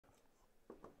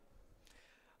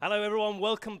Hello everyone,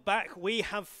 welcome back. We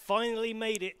have finally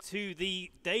made it to the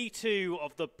day 2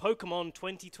 of the Pokémon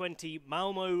 2020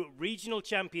 Malmö Regional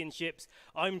Championships.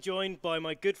 I'm joined by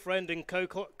my good friend and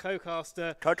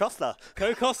co-caster. Costa.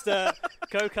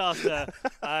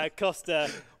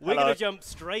 We're going to jump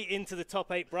straight into the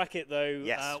top 8 bracket though.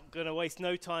 Yes. Going to waste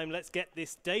no time. Let's get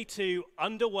this day 2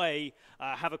 underway.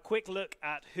 Have a quick look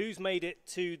at who's made it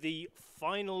to the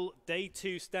final day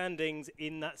 2 standings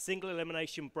in that single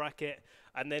elimination bracket,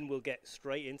 and then we'll get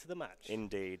straight into the match.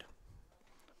 Indeed.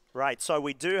 Right, so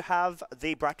we do have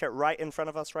the bracket right in front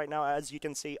of us right now, as you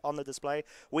can see on the display.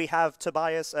 We have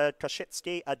Tobias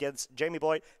Kaczynski against Jamie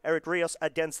Boyd, Eric Rios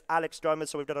against Alex Gomez,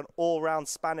 so we've got an all-round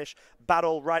Spanish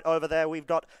battle right over there. We've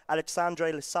got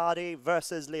Alexandre Lissardi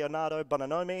versus Leonardo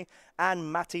Bonanomi,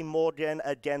 and Mattie Morgan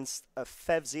against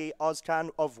Fevzi Ôzkan,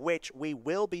 of which we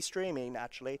will be streaming,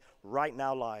 actually, right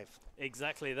now live.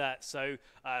 Exactly that. So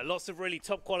lots of really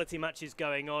top quality matches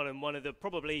going on, and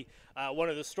probably one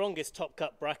of the strongest top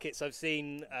cut brackets I've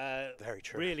seen Very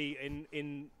true. really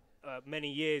in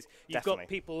many years. You've Definitely. got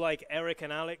people like Eric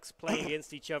and Alex playing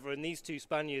against each other, and these two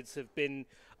Spaniards have been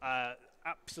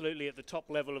absolutely at the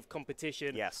top level of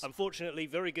competition. Yes. Unfortunately,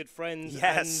 very good friends.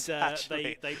 Yes, and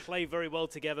they play very well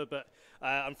together, but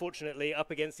unfortunately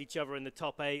up against each other in the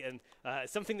top 8, and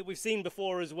something that we've seen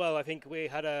before as well. I think we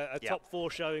had a top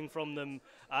 4 showing from them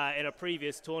in a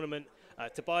previous tournament.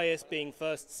 Tobias being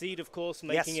first seed, of course,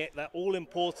 making it that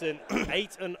all-important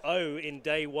 8-0 in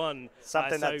day 1.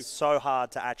 Something that's so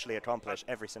hard to actually accomplish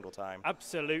every single time.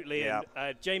 Absolutely, Yeah.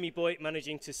 and Jamie Boyd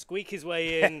managing to squeak his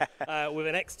way in with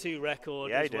an X2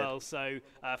 record as well. So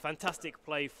fantastic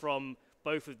play from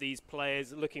both of these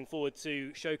players. Looking forward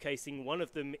to showcasing one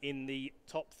of them in the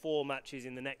top 4 matches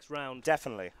in the next round.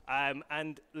 Definitely.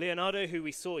 And Leonardo, who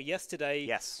we saw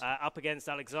yesterday, up against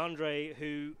Alexandre,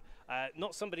 who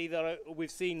not somebody that we've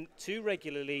seen too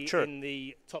regularly in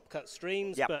the top cut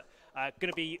streams, but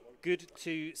going to be good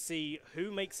to see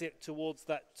who makes it towards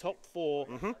that top 4,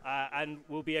 and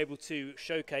we'll be able to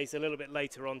showcase a little bit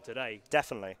later on today.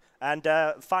 Definitely. And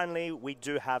finally, we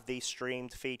do have the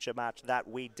streamed feature match that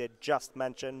we did just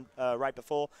mention right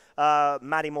before.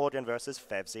 Mattie Morgan versus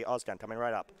Fevzi Ôzkan coming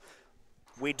right up.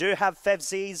 We do have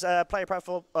Fevzi's player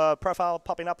profile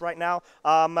popping up right now.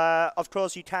 Of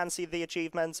course, you can see the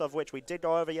achievements, of which we did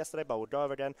go over yesterday, but we'll go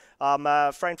over again.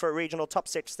 Frankfurt Regional, top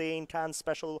 16, Cannes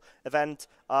Special Event,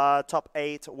 top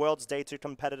 8, World's Day 2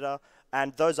 competitor.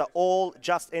 And those are all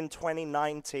just in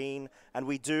 2019. And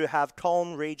we do have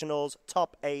Cologne Regionals,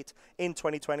 top 8 in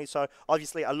 2020. So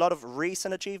obviously a lot of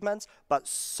recent achievements, but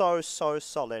so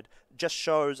solid. Just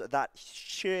shows that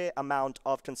sheer amount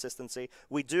of consistency.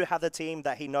 We do have the team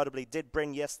that he notably did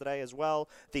bring yesterday as well.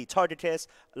 The Togekiss,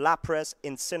 Lapras,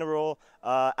 Incineroar,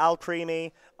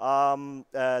 Alcremie,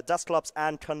 Dusclops,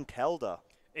 and Conkeldurr.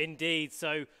 Indeed.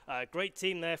 So great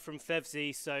team there from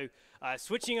Fevzi. So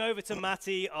switching over to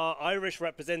Mattie, our Irish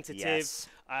representative.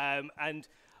 And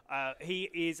he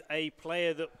is a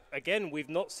player that, again, we've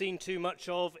not seen too much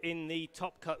of in the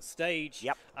top cut stage.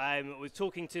 I was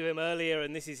talking to him earlier,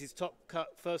 and this is his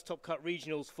first top cut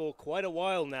regionals for quite a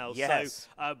while now. So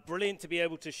brilliant to be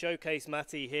able to showcase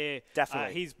Mattie here.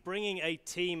 Definitely. He's bringing a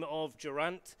team of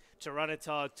Durant,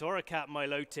 Tyranitar, Torracat,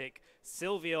 Milotic,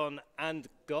 Sylveon, and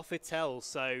Gothitelle.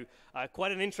 So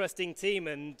quite an interesting team,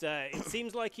 and it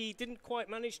seems like he didn't quite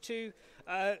manage to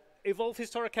evolve his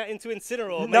Torracat into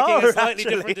Incineroar, making a slightly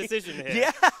different decision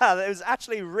here. Yeah, it was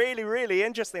actually really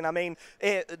interesting. I mean,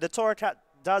 the Torracat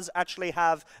does actually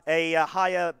have a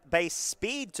higher base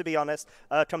speed, to be honest,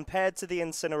 compared to the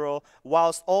Incineroar,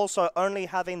 whilst also only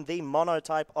having the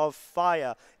monotype of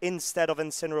fire instead of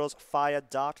Incineroar's fire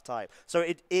dark type. So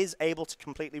it is able to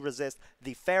completely resist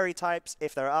the fairy types,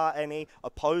 if there are any,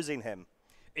 opposing him.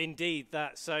 Indeed,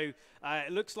 that. So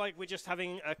it looks like we're just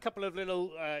having a couple of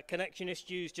little connection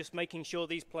issues, just making sure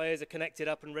these players are connected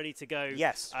up and ready to go.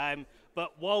 Yes.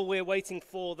 But while we're waiting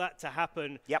for that to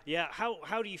happen,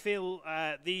 how do you feel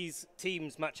these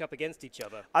teams match up against each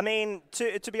other? I mean,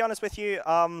 to be honest with you,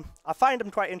 I find them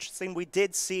quite interesting. We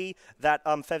did see that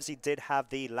Fevzi did have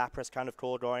the Lapras kind of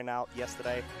core going out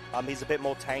yesterday. He's a bit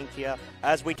more tankier,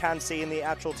 as we can see in the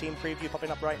actual team preview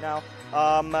popping up right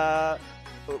now.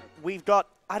 We've got,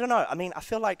 I don't know, I mean, I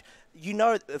feel like, you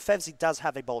know, Fevzi does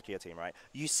have a bulkier team, right?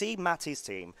 You see Mattie's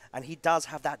team, and he does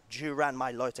have that Durant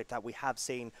Milotic that we have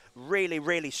seen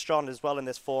really strong as well in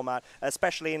this format,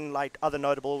 especially in, like, other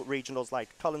notable regionals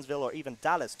like Collinsville or even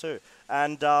Dallas, too.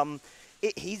 And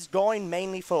he's going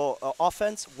mainly for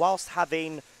offense, whilst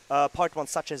having Pokemon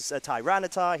such as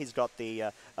Tyranitar. He's got the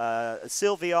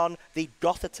Sylveon, the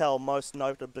Gothitelle most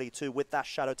notably too, with that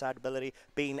Shadow Tag ability,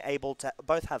 being able to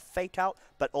both have Fake Out,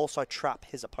 but also trap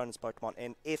his opponent's Pokemon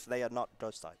in if they are not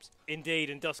Ghost types. Indeed,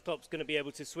 and Dusclop's going to be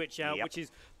able to switch out, which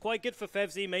is quite good for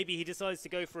Fevzi. Maybe he decides to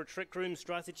go for a Trick Room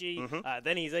strategy,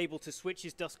 then he's able to switch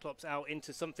his Dusclops out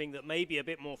into something that may be a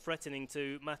bit more threatening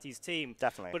to Mattie's team.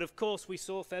 Definitely. But of course, we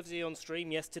saw Fevzi on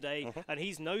stream yesterday, and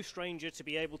he's no stranger to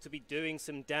be able to be doing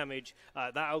some damage.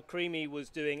 That Alcremie was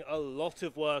doing a lot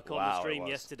of work on the stream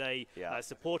yesterday,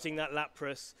 supporting that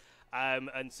Lapras.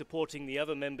 And supporting the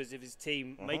other members of his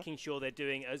team, making sure they're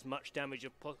doing as much damage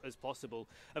as possible.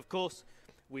 Of course,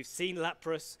 we've seen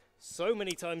Lapras so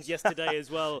many times yesterday as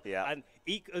well, and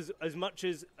as much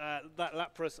as that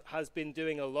Lapras has been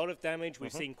doing a lot of damage,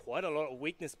 we've seen quite a lot of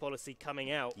weakness policy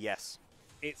coming out. Yes.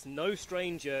 It's no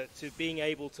stranger to being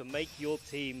able to make your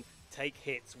team take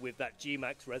hits with that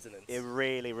G-Max Resonance. It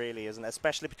really, really isn't,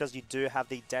 especially because you do have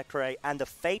the Decorate and the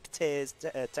Fake Tears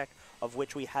tech, of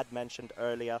which we had mentioned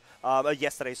earlier, in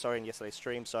yesterday's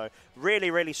stream. So really,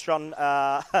 really strong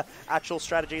actual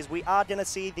strategies. We are going to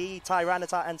see the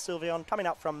Tyranitar and Sylveon coming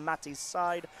out from Mattie's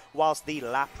side, whilst the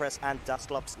Lapras and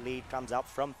Dusclops lead comes out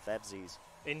from Fevzi's.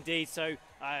 Indeed, so it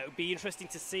would be interesting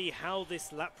to see how this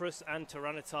Lapras and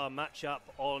Tyranitar match up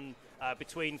on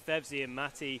between Fevzi and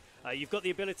Mattie. You've got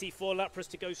the ability for Lapras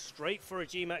to go straight for a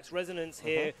G-Max Resonance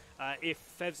here if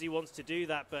Fevzi wants to do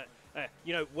that, but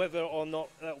you know, whether or not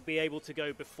that will be able to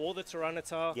go before the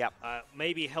Tyranitar,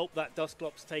 maybe help that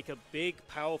Dusclops take a big,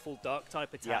 powerful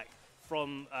Dark-type attack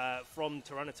from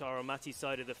Tyranitar on Mattie's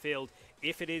side of the field,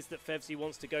 if it is that Fevzi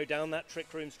wants to go down that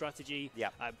Trick Room strategy.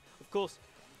 Of course,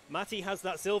 Mattie has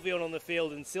that Sylveon on the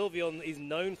field, and Sylveon is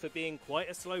known for being quite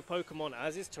a slow Pokemon,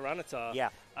 as is Tyranitar.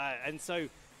 And so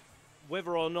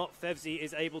whether or not Fevzi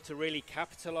is able to really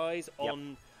capitalize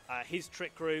on his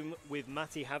Trick Room with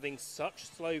Mattie having such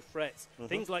slow threats,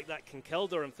 things like that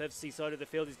Conkeldurr on Fevzi's side of the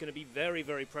field is going to be very,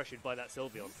 very pressured by that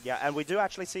Sylveon. Yeah, and we do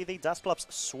actually see the Dusclops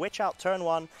switch out turn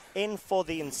 1 in for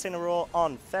the Incineroar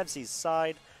on Fevzi's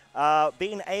side.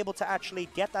 Being able to actually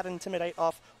get that Intimidate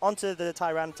off onto the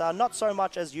Tyranitar, not so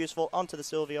much as useful onto the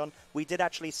Sylveon. We did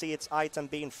actually see its item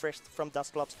being frisked from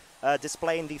Dusclops,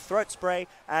 displaying the Throat Spray,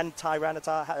 and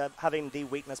Tyranitar having the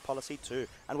weakness policy too.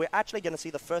 And we're actually going to see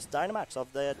the first Dynamax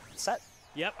of the set.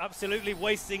 Yep, absolutely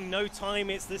wasting no time.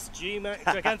 It's this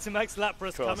Gigantamax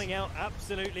Lapras coming out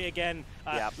absolutely again.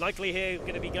 Likely here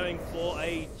going to be going for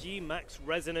a G-Max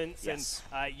Resonance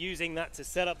and using that to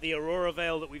set up the Aurora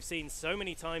Veil that we've seen so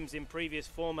many times in previous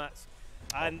formats.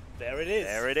 And there it is.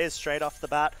 There it is, straight off the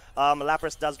bat.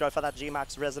 Lapras does go for that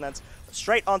G-Max Resonance.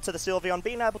 Straight onto the Sylveon,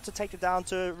 being able to take it down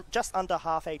to just under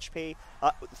half HP.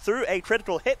 Through a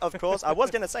critical hit, of course. I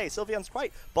was going to say, Sylveon's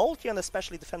quite bulky on the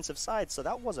specially defensive side, so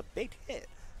that was a big hit.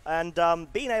 And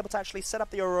being able to actually set up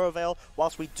the Aurora Veil,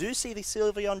 whilst we do see the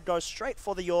Sylveon go straight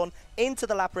for the Yawn into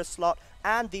the Lapras slot,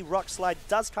 and the Rock Slide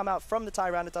does come out from the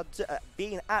Tyranitar,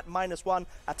 being at -1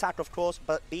 attack, of course,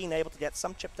 but being able to get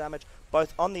some chip damage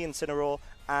both on the Incineroar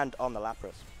and on the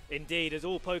Lapras. Indeed, as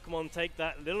all Pokemon take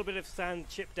that little bit of sand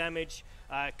chip damage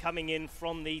coming in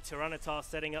from the Tyranitar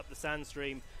setting up the Sand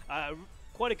Stream.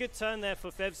 Quite a good turn there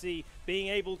for Fevzi, being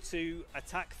able to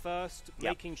attack first,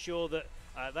 making sure that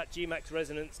that G-Max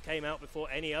Resonance came out before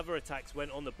any other attacks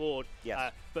went on the board.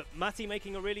 But Mattie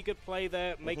making a really good play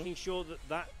there, making sure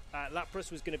that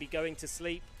Lapras was going to be going to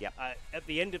sleep. At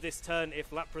the end of this turn, if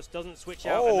Lapras doesn't switch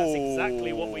out, and that's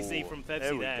exactly what we see from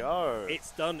Fevzi there.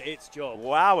 It's done its job.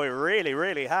 Wow, it really,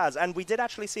 really has. And we did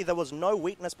actually see there was no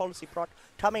weakness policy proc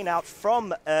coming out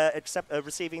from except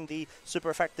receiving the super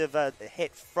effective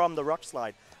hit from the Rock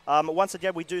Slide. Once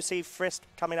again, we do see Frisk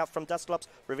coming out from Dusclops,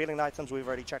 revealing the items we've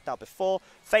already checked out before.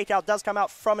 Fake Out does come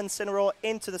out from Incineroar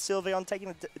into the Sylveon,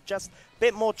 taking just a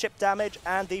bit more chip damage,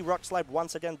 and the Rock Slide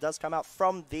once again does come out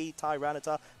from the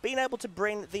Tyranitar, being able to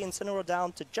bring the Incineroar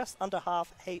down to just under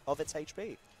half of its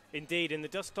HP. Indeed, and the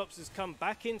Dusclops has come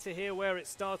back into here where it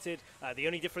started. The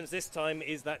only difference this time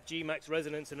is that G-Max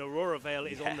Resonance and Aurora Veil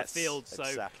is on the field,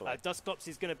 so Dusclops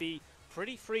is going to be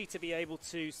pretty free to be able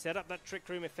to set up that Trick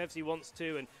Room if Fevzi wants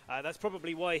to, and that's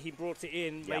probably why he brought it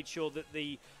in, made sure that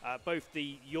the both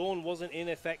the Yawn wasn't in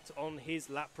effect on his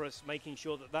Lapras, making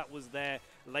sure that that was there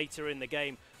later in the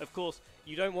game. Of course,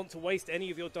 you don't want to waste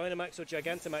any of your Dynamax or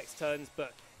Gigantamax turns,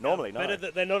 but normally, better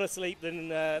that they're not asleep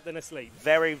than asleep.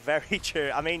 Very, very true.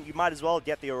 I mean, you might as well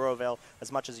get the Aurora Veil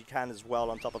as much as you can as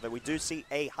well on top of it. We do see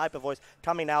a Hyper Voice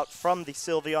coming out from the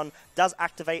Sylveon, does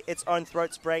activate its own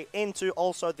Throat Spray into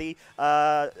also the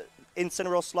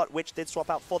Incineroar slot, which did swap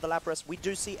out for the Lapras. We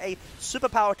do see a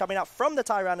Superpower coming out from the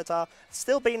Tyranitar,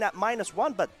 still being at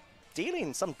 -1, but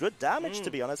dealing some good damage,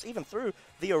 to be honest, even through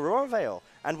the Aurora Veil.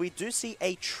 And we do see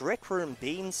a Trick Room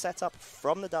being set up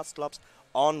from the Dusclops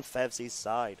on Fevzi's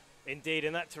side. Indeed,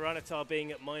 and that Tyranitar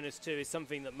being at -2 is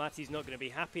something that Mattie's not going to be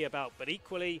happy about. But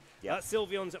equally, that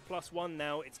Sylveon's at +1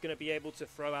 now. It's going to be able to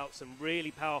throw out some really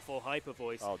powerful Hyper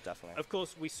Voice. Oh, definitely. Of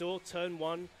course, we saw turn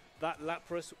 1, that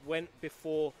Lapras went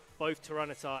before both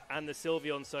Tyranitar and the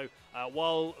Sylveon. So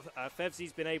while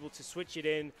Fevzi's been able to switch it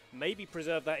in, maybe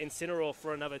preserve that Incineroar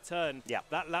for another turn,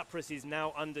 that Lapras is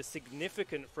now under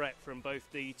significant threat from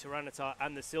both the Tyranitar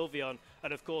and the Sylveon.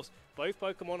 And of course, both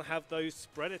Pokemon have those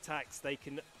spread attacks. They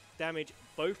can damage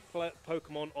both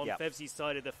Pokemon on Fevzi's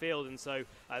side of the field, and so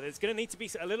there's going to need to be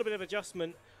a little bit of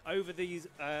adjustment over these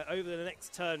over the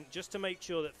next turn, just to make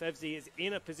sure that Fevzi is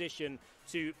in a position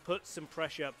to put some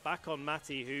pressure back on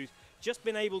Mattie, who's just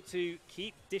been able to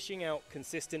keep dishing out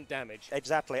consistent damage.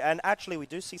 Exactly, and actually we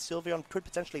do see Sylveon could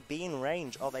potentially be in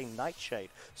range of a Nightshade.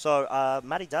 So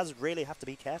Mattie does really have to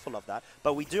be careful of that.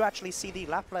 But we do actually see the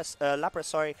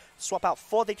Lapras swap out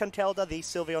for the Conkeldurr. The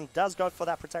Sylveon does go for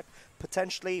that Protect,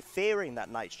 potentially fearing that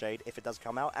Nightshade if it does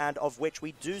come out, and of which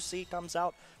we do see comes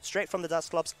out straight from the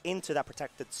Dusclops into that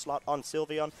protected slot on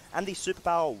Sylveon. And the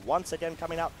Superpower once again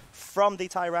coming out from the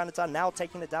Tyranitar, now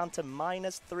taking it down to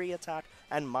 -3 attack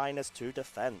and -2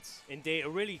 defense. Indeed, a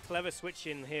really clever switch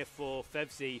in here for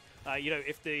Fevzi. You know,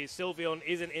 if the Sylveon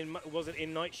wasn't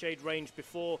in Nightshade range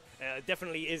before,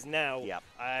 definitely is now.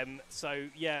 So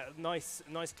yeah, nice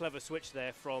clever switch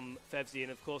there from Fevzi.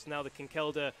 And of course now the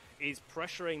Conkeldurr is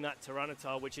pressuring that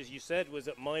Tyranitar, which, as you said, was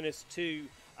at -2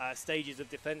 stages of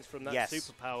defense from that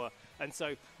Superpower. And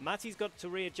so Mattie's got to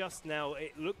readjust now.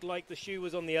 It looked like the shoe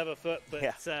was on the other foot, but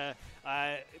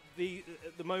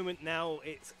the moment now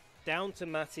it's down to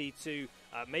Mattie to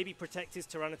maybe protect his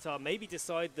Tyranitar, maybe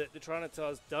decide that the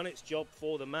Tyranitar's done its job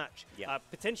for the match.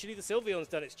 Potentially the Sylveon's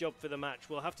done its job for the match.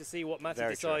 We'll have to see what Mattie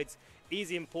decides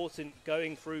is important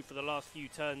going through for the last few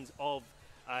turns of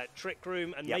Trick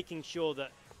Room, and making sure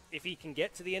that if he can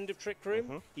get to the end of Trick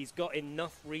Room, he's got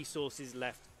enough resources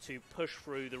left to push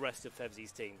through the rest of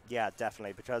Fevzi's team. Yeah,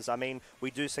 definitely, because, I mean, we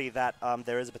do see that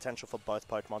there is a potential for both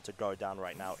Pokemon to go down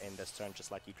right now in this turn,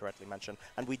 just like you correctly mentioned.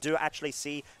 And we do actually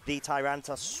see the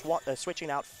Tyranitar switching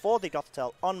out for the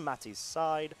Gothitelle on Mattie's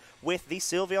side, with the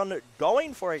Sylveon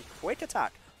going for a quick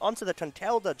attack onto the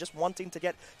Conkeldurr, just wanting to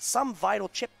get some vital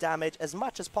chip damage as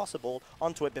much as possible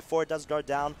onto it before it does go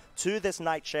down to this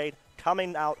Nightshade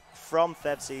coming out from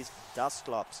Fevzi's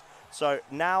Dusclops. So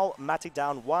now Mattie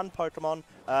down 1 Pokemon,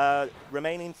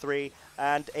 remaining 3,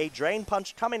 and a Drain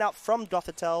Punch coming out from from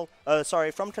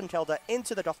Conkeldurr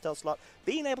into the Gothitelle slot,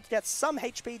 being able to get some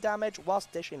HP damage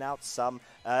whilst dishing out some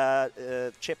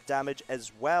chip damage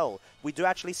as well. We do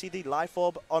actually see the Life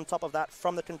Orb on top of that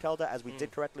from the Conkeldurr, as we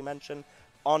did correctly mention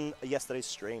on yesterday's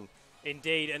stream.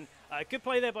 Indeed, and good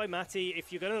play there by Mattie.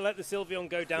 If you're going to let the Sylveon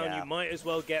go down, you might as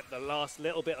well get the last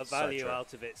little bit of value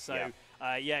out of it. So,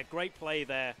 yeah, great play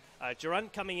there.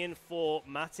 Durant coming in for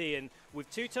Mattie, and with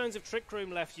 2 turns of Trick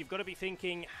Room left, you've got to be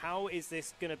thinking, how is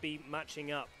this going to be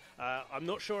matching up? I'm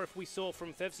not sure if we saw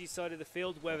from Fevzi's side of the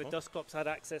field where the Dusclops had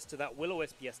access to that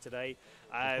Will-O-Wisp yesterday,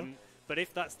 but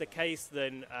if that's the case,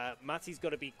 then Mattie's got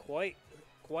to be quite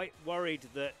worried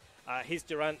that his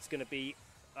Durant's going to be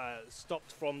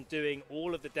stopped from doing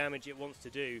all of the damage it wants to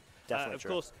do. Of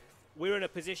course, we're in a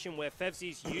position where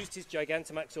Fevzi's used his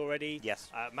Gigantamax already.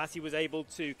 Mattie was able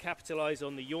to capitalize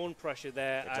on the Yawn pressure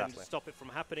there and stop it from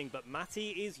happening, but Mattie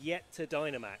is yet to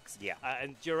Dynamax.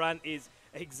 And Durant is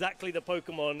exactly the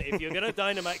Pokemon. If you're going to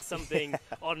Dynamax something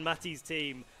on Mattie's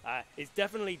team, it's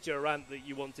definitely Durant that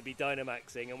you want to be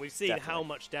Dynamaxing, and we've seen how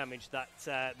much damage that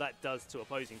does to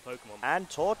opposing Pokemon. And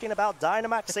talking about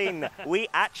Dynamaxing, we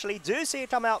actually do see it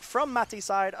come out from Mattie's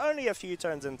side, only a few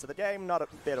turns into the game, not a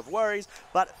bit of worries,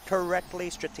 but correctly,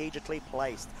 strategically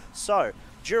placed. So,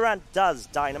 Durant does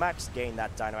Dynamax, gain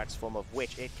that Dynamax form of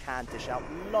which it can dish out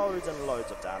loads and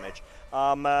loads of damage.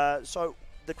 So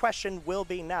the question will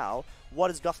be now, what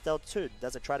does Gothitelle do?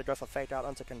 Does it try to go for Fake Out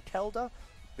onto Conkeldurr?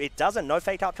 It doesn't. No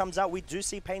Fake Out comes out. We do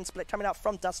see Pain Split coming out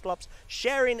from Dusclops,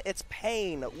 sharing its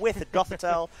pain with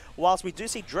Gothitelle, whilst we do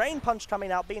see Drain Punch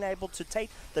coming out, being able to take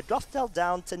the Gothitelle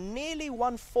down to nearly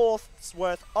 1/4's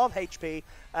worth of HP,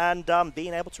 and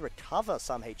being able to recover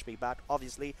some HP back,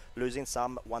 obviously losing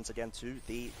some once again to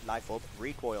the Life Orb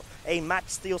Recoil. A Match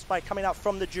Steel Spike coming out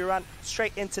from the Durant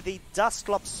straight into the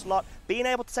Dusclops slot, being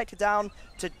able to take it down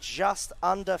to just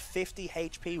under 50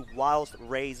 HP whilst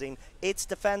raising its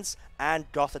defense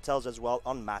and Gothitelle's as well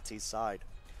on Mattie's side.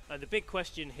 The big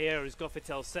question here is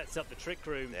Gothitelle sets up the Trick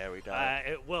Room. There we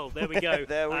go. Well, there we go.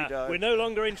 There we go. We're no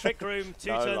longer in Trick Room.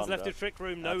 Two No turns longer. left of Trick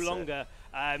Room, no That's longer.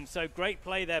 So great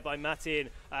play there by Mattie.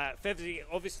 And Fevzi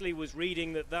obviously was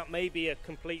reading that may be a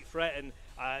complete threat and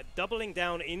doubling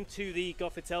down into the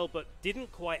Gothitelle, but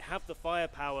didn't quite have the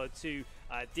firepower to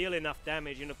deal enough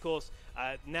damage. And of course,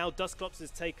 now Dusclops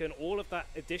has taken all of that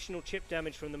additional chip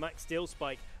damage from the Max Steel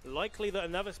Spike. Likely that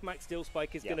another Max Steel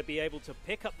Spike is going to be able to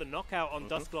pick up the knockout on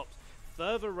Dusclops,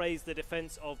 further raise the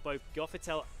defense of both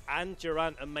Gothitelle and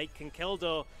Durant, and make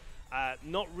Kinkeldor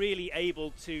not really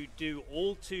able to do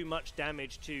all too much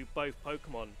damage to both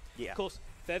Pokemon. Of course,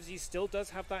 Fevzi still does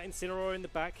have that Incineroar in the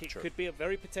back. It could be a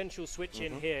very potential switch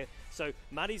in here. So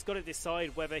Mattie's got to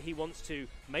decide whether he wants to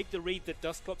make the read that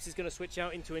Dusclops is going to switch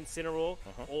out into Incineroar,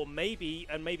 or maybe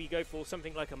go for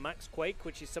something like a Max Quake,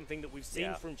 which is something that we've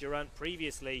seen from Durant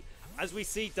previously. As we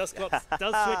see, Dusclops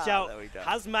does switch out.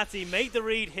 Has Mattie made the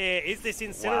read here? Is this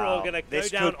Incineroar going to go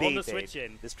down on the switch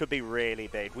in? This could be really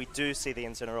big. We do see the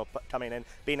Incineroar coming in,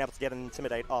 being able to get an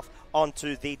Intimidate off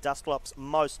onto the Dusclops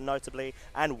most notably.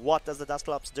 And what does the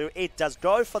Dusclops do? It does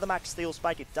go for the Max Steel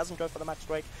Spike. It doesn't go for the Max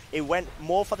Quake. It went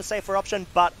more for the safer option,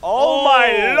 but oh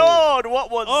my lord, what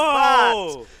was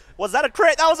that? Was that a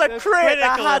crit? That was a crit!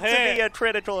 That had to be a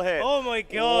critical hit. Oh my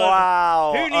god.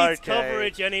 Wow. Who needs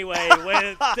coverage anyway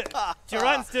when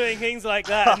Durant's doing things like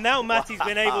that, and now Mattie's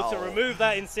been able to remove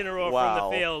that Incineroar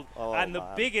from the field, and the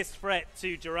biggest threat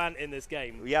to Durant in this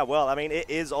game. Yeah, well, I mean, it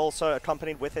is also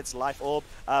accompanied with its Life Orb,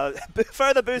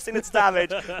 further boosting its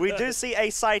damage. We do see a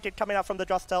Psychic coming out from the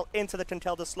Gothitelle into the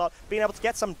Kinkeldor slot, being able to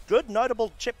get some good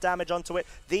notable chip damage onto it.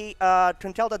 The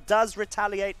Kinkeldor does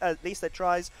retaliate, at least it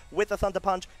tries, with the Thunder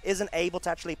Punch, isn't able to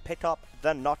actually pick up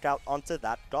the knockout onto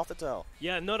that Gothitelle.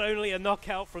 Yeah, not only a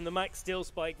knockout from the Max Steel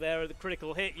Spike there, the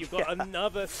critical hit, you've got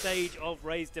another stage of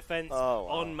raised defense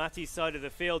on Mattie's side of the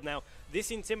field. Now,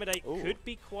 this Intimidate could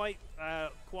be quite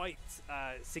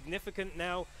significant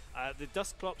now. The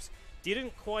Dusclops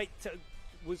didn't quite...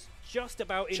 was just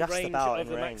about in range of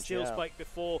the Max Steel Spike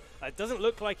before. It doesn't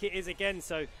look like it is again,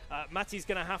 so Mattie's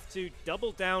going to have to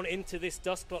double down into this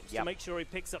Dusclops to make sure he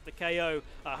picks up the KO.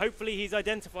 Hopefully he's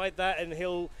identified that and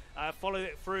he'll follow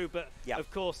it through, but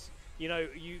of course, you know,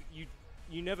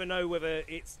 you never know whether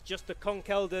it's just a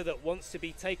Conkeldor that wants to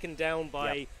be taken down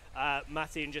by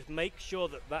Mattie, and just make sure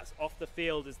that that's off the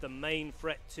field as the main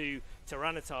threat to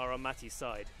Tyranitar on Mattie's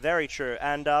side. Very true,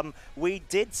 and we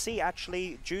did see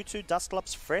actually, due to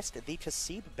Dusclops' Frisk, the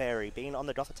Cassib Berry being on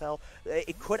the Gothitelle,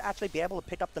 it could actually be able to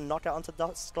pick up the knockout onto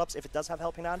Dusclops if it does have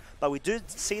Helping Hand, but we do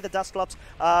see the Dusclops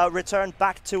return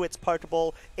back to its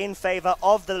Pokeball in favor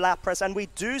of the Lapras, and we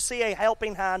do see a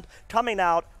Helping Hand coming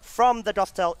out from the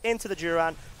Gothitelle into the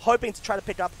Durant, hoping to try to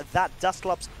pick up that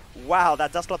Dusclops. Wow,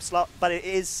 that Dusclops slot, but it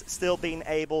is still being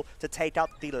able to take out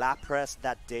the Lapras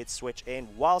that did switch in,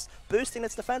 whilst boosting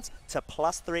its defense to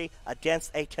 +3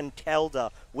 against a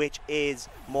Kinkeldor, which is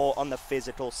more on the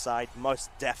physical side, most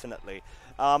definitely.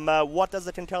 What does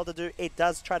the Kinkeldor do? It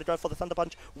does try to go for the Thunder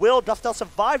Punch. Will Gothitelle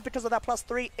survive because of that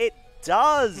 +3? It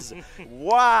does!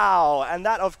 Wow! And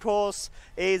that, of course,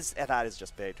 is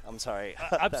just big. I'm sorry.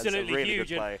 Absolutely really huge.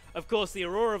 Good play. And of course, the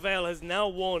Aurora Veil has now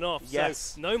worn off. Yes.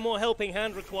 So no more Helping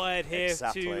Hand required here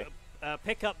to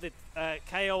pick up the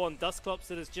KO on Dusclops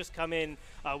that has just come in.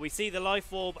 We see the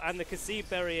Life Orb and the Cassib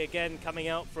Berry again coming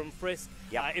out from Frisk.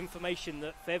 Information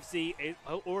that Fevzi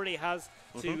already has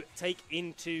to take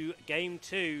into Game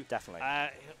 2. Definitely.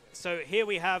 So here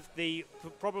we have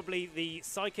probably the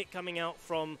Psychic coming out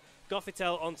from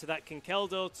Gothitelle onto that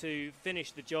Kinkeldor to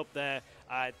finish the job there.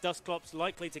 Dusclops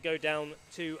likely to go down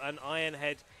to an Iron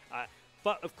Head.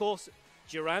 But of course,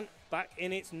 Durant, back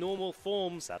in its normal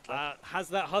form, has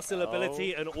that hustle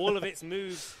ability, and all of its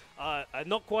moves are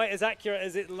not quite as accurate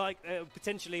as it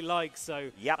potentially likes.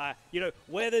 So, you know,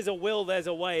 where there's a will, there's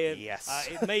a way. And,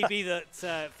 it may be that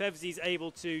Fevzi's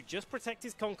able to just protect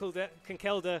his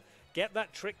Kinkeldor, get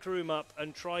that Trick Room up,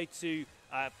 and try to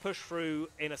push through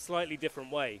in a slightly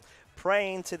different way.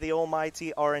 Praying to the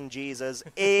almighty Orange Jesus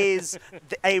is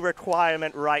a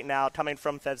requirement right now coming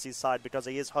from Fevzi's side, because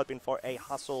he is hoping for a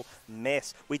hustle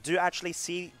miss. We do actually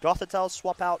see Gothitelle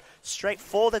swap out straight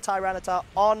for the Tyranitar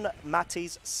on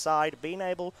Mattie's side, being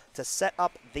able to set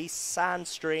up the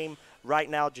Sandstream right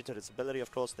now due to its ability,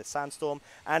 of course, the Sandstorm.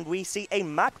 And we see a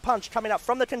Mach Punch coming up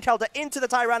from the Kinkeldor into the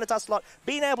Tyranitar slot,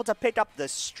 being able to pick up the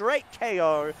straight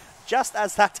KO. just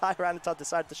as that Tyranitar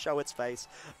decided to show its face.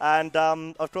 And,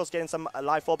 of course, getting some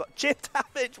life orb. Chip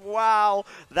damage, wow!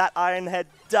 That Iron Head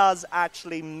does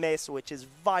actually miss, which is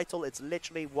vital. It's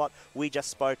literally what we just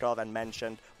spoke of and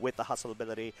mentioned with the hustle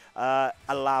ability,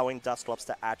 allowing Dusclops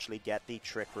to actually get the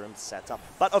Trick Room set up.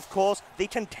 But, of course, the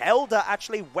Conkeldurr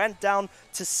actually went down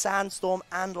to Sandstorm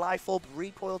and Life Orb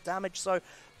recoil damage. So,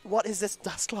 what is this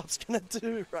Dusclops going to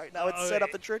do right now? It's set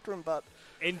up the Trick Room, but...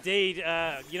 Indeed,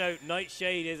 you know,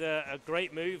 Nightshade is a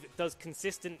great move. It does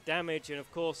consistent damage and,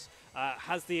 of course,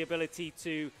 has the ability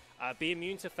to be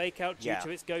immune to Fake Out due to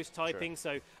its Ghost typing.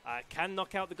 So can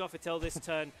knock out the Gothitelle this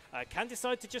turn. Can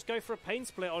decide to just go for a Pain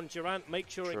Split on Durant, make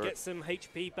sure it gets some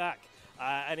HP back.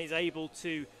 And is able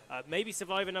to maybe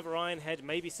survive another Iron Head,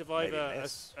 maybe survive a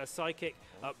Psychic,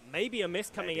 maybe a Miss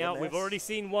coming out. We've already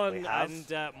seen one,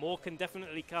 and more can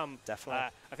definitely come. Definitely.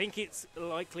 I think it's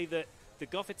likely that the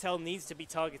Gothitelle needs to be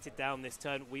targeted down this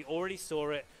turn. We already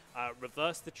saw it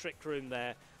reverse the Trick Room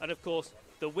there. And, of course,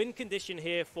 the win condition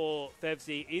here for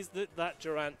Fevzi is that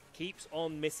Durant keeps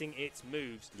on missing its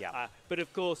moves. But,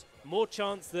 of course, more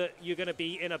chance that you're going to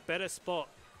be in a better spot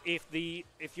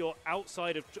if you're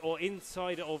outside of or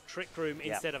inside of Trick Room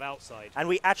instead of outside. And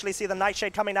we actually see the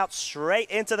Nightshade coming out straight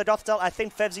into the Gothitelle. I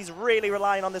think Fevzi's really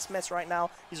relying on this miss right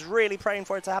now. He's really praying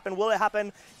for it to happen. Will it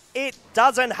happen? It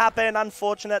doesn't happen,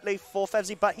 unfortunately, for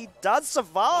Fevzi, but he does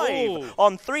survive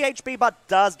on 3 HP, but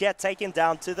does get taken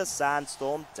down to the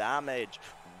Sandstorm damage.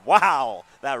 Wow,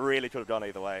 that really could have gone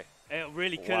either way. It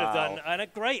really could have done. And a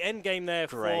great endgame there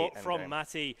from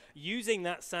Mattie, using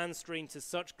that Sandstream to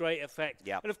such great effect.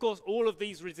 And, of course, all of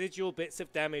these residual bits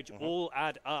of damage all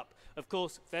add up. Of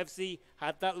course, Fevzi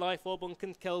had that Life Orb on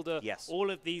Conkeldurr. All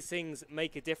of these things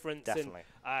make a difference. Definitely.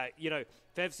 And, you know,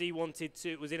 Fevzi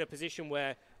was in a position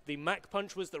where the Mach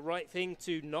Punch was the right thing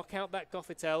to knock out that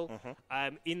Gothitelle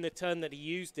in the turn that he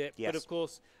used it. But, of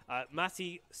course,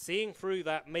 Mattie, seeing through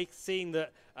that, seeing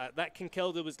that that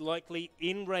Conkeldurr was likely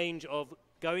in range of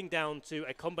going down to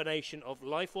a combination of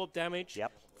Life Orb damage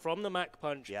from the Mach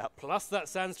Punch plus that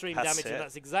Sandstream damage, and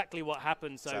that's exactly what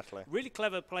happened. So really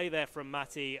clever play there from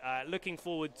Mattie. Looking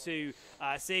forward to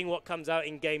seeing what comes out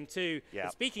in Game 2.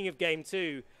 Speaking of Game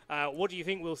 2, what do you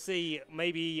think we'll see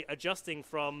maybe adjusting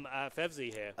from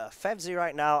Fevzi here? Fevzi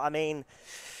right now, I mean,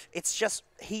 it's just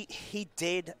he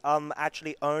did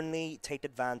actually only take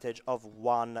advantage of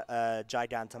one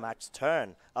Gigantamax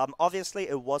turn. Obviously,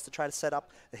 it was to try to set up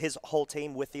his whole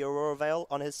team with the Aurora Veil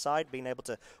on his side, being able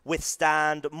to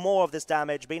withstand more of this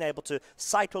damage, being able to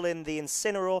cycle in the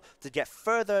Incineroar to get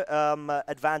further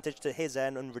advantage to his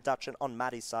end and reduction on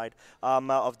Mattie's side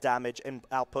of damage and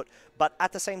output. But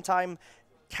at the same time,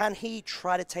 can he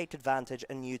try to take advantage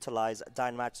and utilize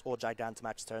Dynamax or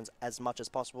Gigantamax turns as much as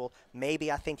possible? Maybe.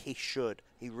 I think he should.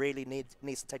 He really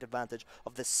needs to take advantage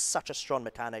of this such a strong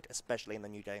mechanic, especially in the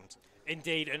new games.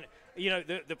 Indeed, and you know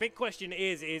the big question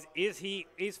is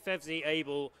Fevzi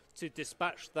able to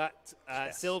dispatch that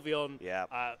Sylveon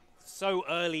so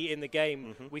early in the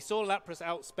game? We saw Lapras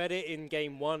outsped it in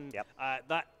Game 1.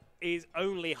 That is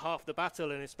only half the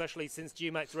battle, and especially since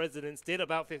G-Max Resonance did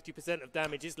about 50% of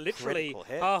damage, it's literally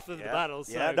half of the battle.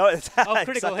 So no, it's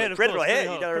critical hit, of critical course,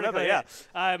 hit. You gotta remember,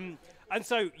 and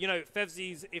so you know, if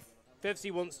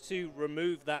Fevzi wants to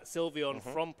remove that Sylveon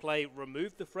from play,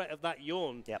 remove the threat of that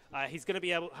Yawn, he's going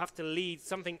to have to lead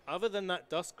something other than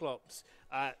that Dusclops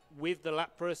with the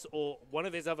Lapras or one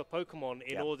of his other Pokemon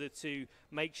in order to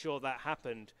make sure that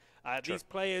happened. These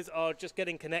players are just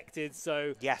getting connected,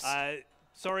 so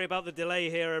sorry about the delay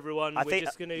here, everyone. We're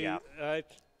just going to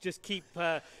just keep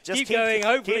going.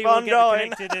 Hopefully we'll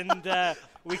get connected and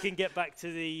we can get back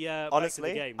to the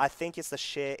honestly, game. I think it's the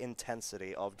sheer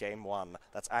intensity of Game 1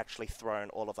 that's actually thrown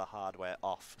all of the hardware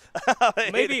off.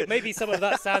 maybe some of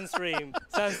that Sandstorm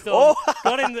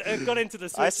got into the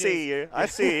switches. I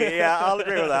see you. Yeah, I'll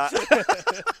agree with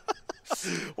that.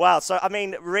 Wow, so I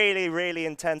mean, really, really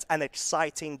intense and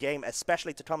exciting game,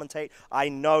 especially to commentate. I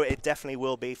know it definitely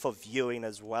will be for viewing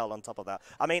as well on top of that.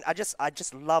 I mean, I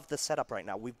just love the setup right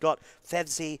now. We've got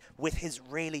Fevzi with his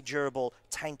really durable,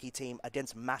 tanky team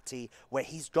against Mattie, where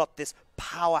he's got this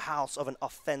powerhouse of an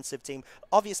offensive team.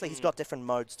 Obviously, he's got different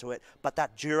modes to it, but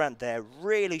that Durant there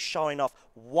really showing off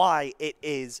why it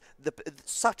is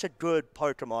such a good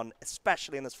Pokemon,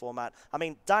 especially in this format. I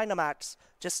mean, Dynamax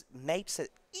just makes it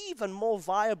even more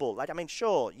viable. Like, I mean,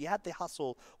 sure, you had the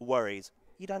hustle worries.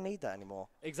 You don't need that anymore.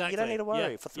 Exactly. You don't need to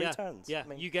worry for 3 turns. I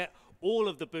mean, you get all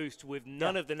of the boost with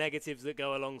none of the negatives that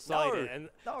go alongside it.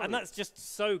 And that's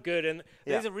just so good. And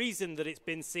there's a reason that it's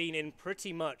been seen in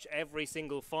pretty much every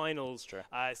single finals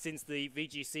since the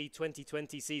VGC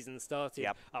 2020 season started.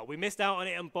 We missed out on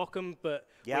it in Bochum, but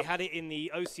we had it in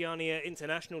the Oceania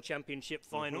International Championship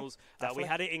finals. We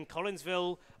had it in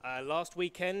Collinsville last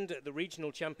weekend at the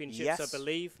regional championships, I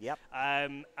believe.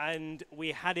 And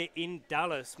we had it in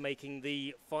Dallas, making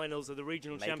the finals of the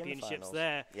regional championships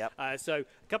there. So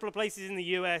a couple of places in the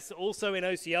US, also in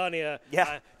Oceania.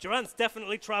 Durant's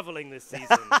definitely traveling this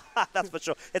season. That's for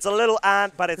sure. It's a little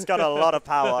ant, but it's got a lot of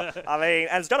power. I mean,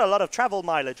 and it's got a lot of travel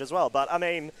mileage as well. But I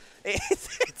mean,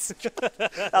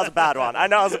 that was a bad one. I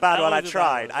know it was a bad one. I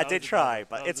tried. I did try,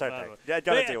 but it's okay. You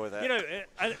got to deal with it. You know,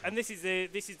 and this is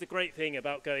the great thing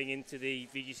about going into the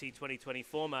VGC 2020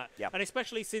 format, and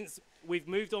especially since we've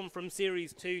moved on from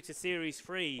Series 2 to Series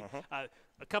 3.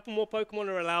 A couple more Pokemon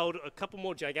are allowed, a couple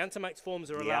more Gigantamax forms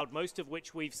are allowed, most of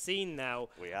which we've seen now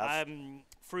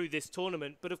through this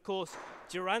tournament. But of course,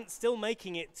 Durant's still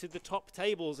making it to the top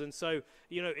tables, and so,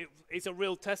 you know, it's a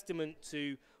real testament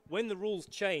to when the rules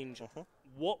change,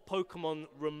 what Pokemon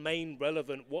remain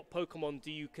relevant, what Pokemon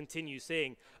do you continue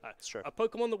seeing. A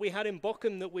Pokemon that we had in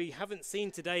Bochum that we haven't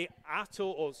seen today at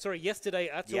all, or sorry, yesterday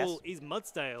at all, is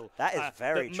Mudsdale. That is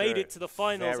very that true. Made it to the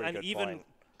finals very and even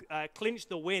clinched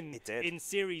the win in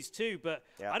Series 2, but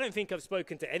I don't think I've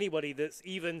spoken to anybody that's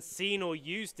even seen or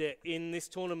used it in this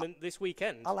tournament this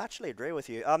weekend. I'll actually agree with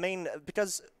you. I mean,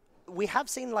 because we have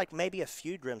seen like maybe a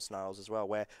few Grimmsnarls as well,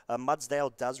 where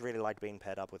Mudsdale does really like being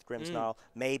paired up with Grimmsnarl.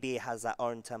 Maybe it has that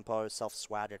own tempo,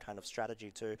 self-swagger kind of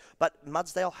strategy too. But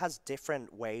Mudsdale has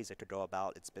different ways it could go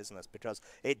about its business, because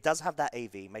it does have that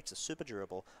AV, makes it super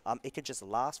durable. It could just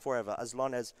last forever as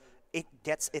long as it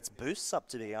gets its boosts up,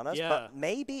 to be honest. But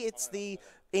maybe it's the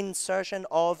insertion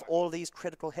of all these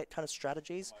critical hit kind of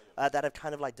strategies that have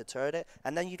kind of like deterred it.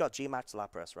 And then you got G-Max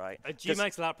Lapras, right?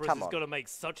 G-Max Lapras has got to make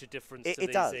such a difference to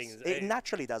these things. It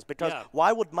naturally does, because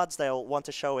why would Mudsdale want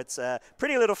to show its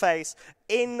pretty little face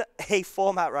in a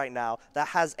format right now that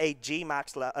has a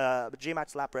G-Max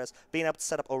Lapras being able to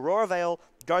set up Aurora Veil,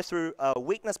 go through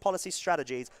weakness policy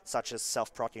strategies such as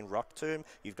self-proccing Rock Tomb.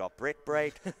 You've got Brick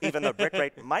Break, even though Brick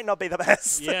Break might not be the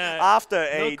best after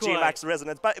a G-Max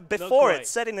Resonance. But before it,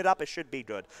 setting it up, it should be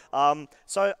good.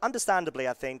 So understandably,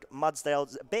 I think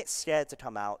Mudsdale's a bit scared to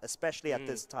come out, especially at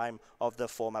this time of the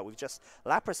format.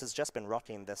 Lapras has just been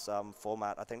rocking this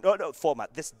format, I think.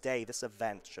 This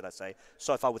event, should I say,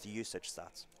 so far with usage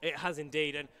stats. It has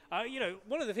indeed. And, you know,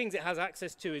 one of the things it has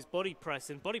access to is Body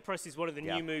Press. And Body Press is one of the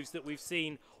new moves that we've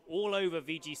seen all over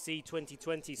VGC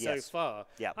 2020 so far.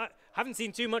 I haven't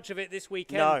seen too much of it this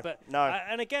weekend.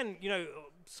 And again, you know,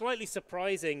 slightly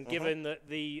surprising given that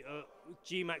the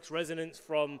G-Max Resonance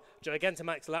from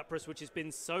Gigantamax Lapras, which has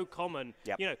been so common,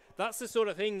 you know, that's the sort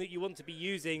of thing that you want to be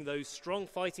using, those strong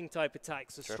fighting type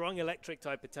attacks, the strong electric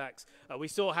type attacks. We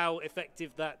saw how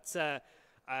effective that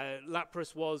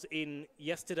Lapras was in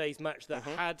yesterday's match that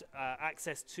had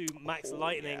access to Max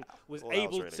Lightning, was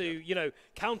able to, you know,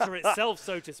 counter itself,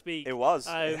 so to speak. It was.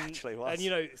 It actually was. And, you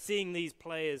know, seeing these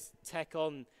players tech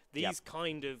on these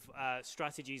kind of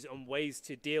strategies and ways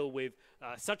to deal with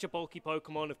such a bulky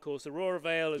Pokemon. Of course, Aurora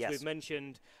Veil, as we've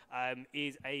mentioned,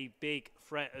 is a big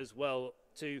threat as well,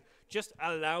 to just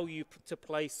allow you to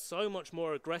play so much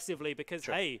more aggressively, because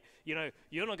hey, you know,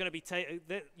 you're not going to be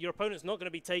your opponent's not going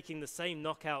to be taking the same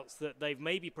knockouts that they've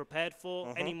maybe prepared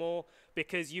for anymore,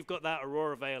 because you've got that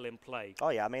Aurora Veil in play. Oh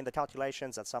yeah, I mean, the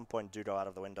calculations at some point do go out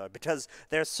of the window, because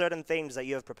there are certain things that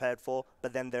you have prepared for,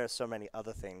 but then there are so many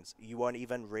other things you won't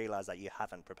even realize that you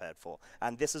haven't prepared for.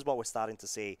 And this is what we're starting to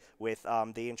see with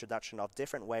the introduction of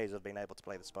different ways of being able to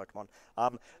play this Pokemon.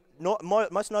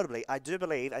 Most notably, I do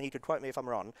believe, and you could quote me if I'm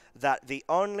wrong, that the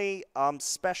only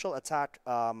special attack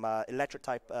electric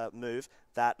type move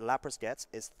that Lapras gets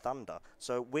is Thunder.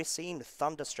 So we're seeing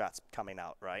Thunder strats coming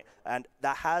out, right? And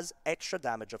that has extra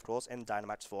damage, of course, in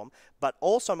Dynamax form, but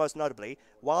also most notably,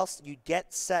 whilst you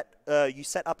set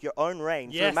up your own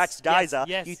rain through Max Geyser,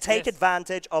 you take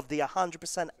advantage of the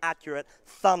 100% accurate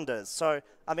Thunders. So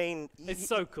I mean, it's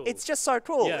so cool. It's just so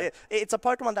cool. It's a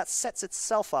Pokemon that sets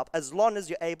itself up as long as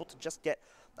you're able to just get,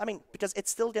 I mean, because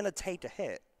it's still going to take a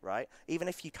hit, right? Even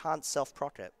if you can't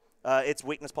self-proc it. It's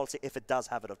weakness policy if it does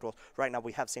have it, of course. Right now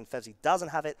we have seen Fevzi doesn't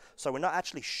have it, so we're not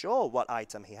actually sure what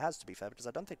item he has, to be fair, because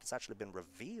I don't think it's actually been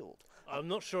revealed. I'm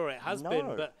not sure it has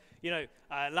been, but you know,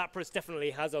 Lapras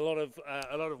definitely has a lot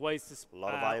of ways to. A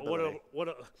lot of viability.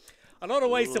 A lot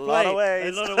of ways to play.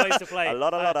 A lot of ways to play. A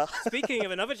lot of. Speaking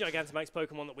of another Gigantamax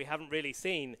Pokemon that we haven't really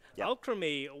seen,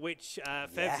 Alchemy, which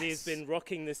Fevzi has been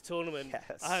rocking this tournament,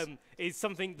 is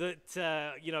something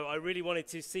that you know, I really wanted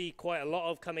to see quite a lot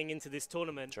of coming into this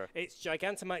tournament. Sure. Its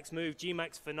Gigantamax move,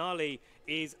 G-Max Finale,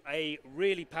 is a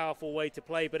really powerful way to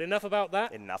play. But enough about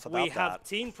that. We have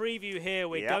team preview here.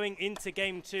 We're going into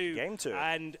game 2.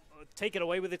 And take it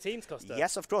away with the teams, Costa.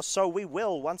 Yes, of course. So we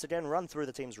will once again run through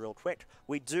the teams real quick.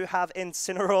 We do have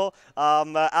Incineroar,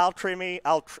 Alcremie,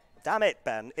 damn it,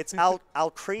 Ben. It's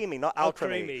Alcremie, not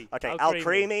Alcremie. Okay,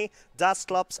 Alcremie,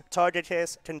 Dusclops,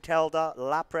 Togekiss, Tinkelda,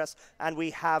 Lapras, and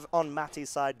we have on Mattie's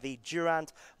side the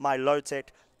Durant, Milotic,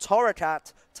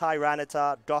 Torracat,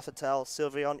 Tyranitar, Gothitelle,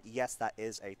 Sylveon. Yes, that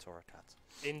is a Torracat.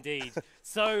 Indeed.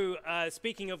 So,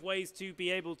 speaking of ways to be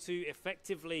able to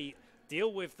effectively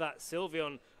deal with that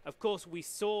Sylveon, of course, we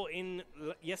saw in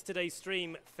yesterday's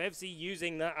stream Fevzi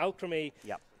using that Alchemy.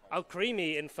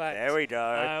 Alcremie, in fact. There we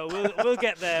go. We'll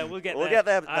get there. We'll get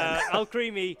there.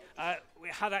 Alcremie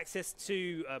had access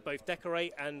to both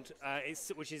Decorate and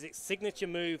which is its signature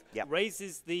move,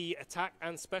 raises the attack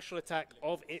and special attack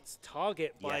of its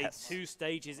target by 2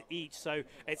 stages each. So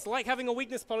it's like having a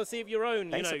weakness policy of your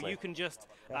own. Basically. You know, you can just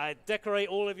decorate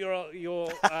all of your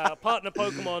partner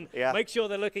Pokemon, make sure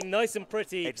they're looking nice and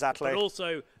pretty, but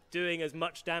also doing as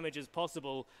much damage as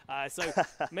possible. So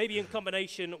maybe in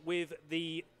combination with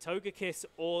the Togekiss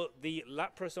or the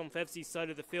Lapras on Fevzi's side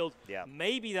of the field,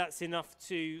 maybe that's enough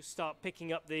to start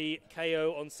picking up the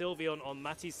KO on Sylveon on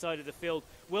Mattie's side of the field.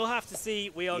 We'll have to see.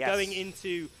 We are going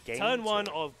into turn 1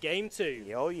 of game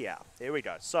 2. Oh yeah, here we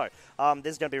go. So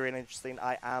this is going to be really interesting.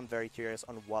 I am very curious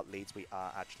on what leads we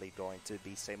are actually going to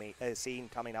be seeing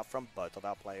coming out from both of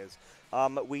our players.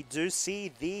 We do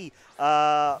see the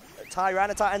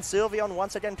Tyranitar and Sylveon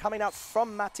once again coming out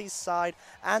from Mattie's side,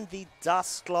 and the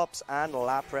Dusclops and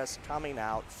Lapras coming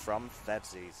out from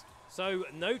Fevzi's. So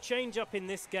no change up in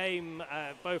this game,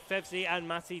 both Fevzi and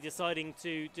Mattie deciding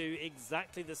to do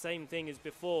exactly the same thing as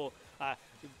before.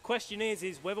 The question is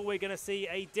whether we're going to see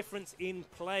a difference in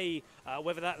play,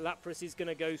 whether that Lapras is going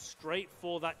to go straight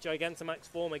for that Gigantamax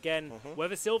form again,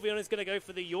 whether Sylveon is going to go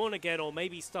for the Yawn again, or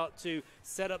maybe start to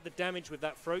set up the damage with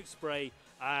that Throat Spray,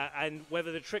 and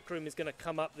whether the Trick Room is going to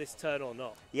come up this turn or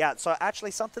not. Yeah, so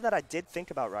actually something that I did think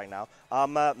about right now,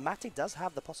 Mattie does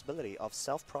have the possibility of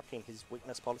self-proccing his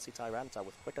weakness policy Tyranitar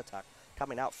with Quick Attack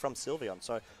coming out from Sylveon.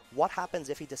 So what happens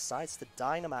if he decides to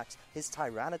Dynamax his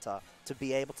Tyranitar to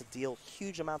be able to deal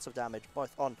huge amounts of damage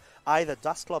both on either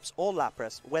Dusclops or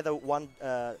Lapras, whether one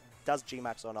does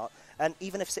G-Max or not? And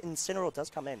even if Incineroar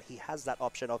does come in, he has that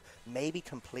option of maybe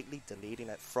completely deleting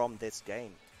it from this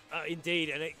game. Indeed,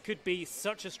 and it could be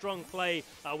such a strong play.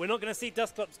 We're not going to see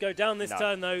Dusclops go down this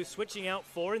turn, though, switching out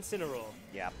for Incineroar.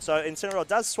 Yeah, so Incineroar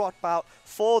does swap out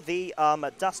for the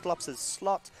Dusclops'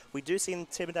 slot. We do see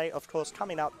Intimidate, of course,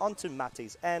 coming out onto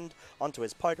Mattie's end, onto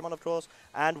his Pokemon, of course,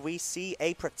 and we see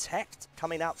a Protect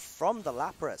coming out from the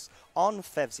Lapras on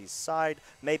Fevzi's side,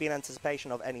 maybe in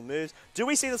anticipation of any moves. Do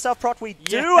we see the self-proc? We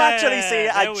do actually see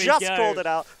it. I just called it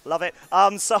out. Love it.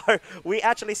 So we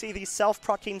actually see the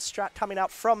self-procking strat coming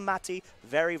out from Mattie.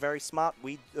 Very, very smart.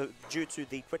 Due to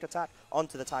the Quick Attack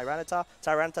onto the Tyranitar.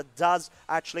 Tyranitar does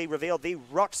actually reveal the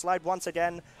Rock Slide once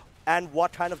again. And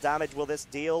what kind of damage will this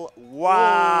deal?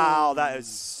 Wow, that is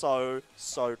so,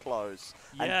 so close.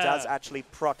 And does actually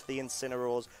proc the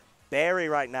Incineroar's berry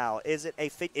right now. It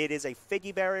is a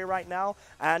Figgy berry right now.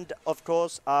 And, of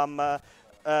course, Sylveon,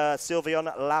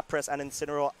 Lapras, and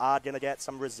Incineroar are going to get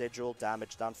some residual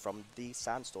damage done from the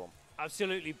Sandstorm.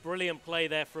 Absolutely brilliant play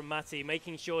there from Mattie,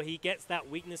 making sure he gets that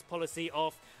weakness policy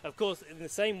off. Of course, in the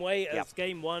same way as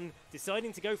Game 1,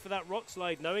 deciding to go for that Rock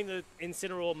Slide, knowing that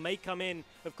Incineroar may come in.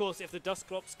 Of course, if the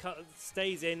Dusclops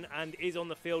stays in and is on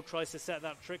the field, tries to set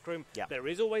that Trick Room, there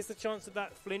is always the chance of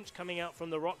that flinch coming out from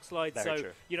the Rock Slide. Very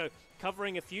true. You know,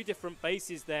 covering a few different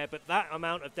bases there, but that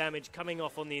amount of damage coming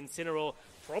off on the Incineroar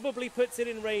probably puts it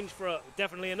in range for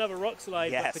definitely another Rock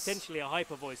Slide, but potentially a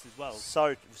Hyper Voice as well.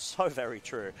 So very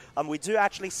true. We do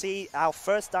actually see our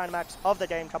first Dynamax of the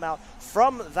game come out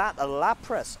from that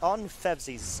Lapras on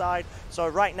Fevzi's side. So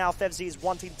right now, Fevzi is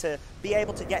wanting to be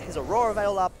able to get his Aurora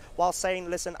Veil up while saying,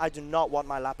 listen, I do not want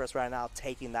my Lapras right now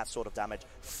taking that sort of damage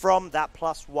from that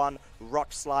 +1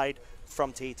 Rock Slide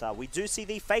from Tita. We do see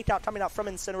the Fake Out coming out from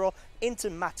Incineroar, into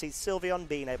Mattie's Sylveon,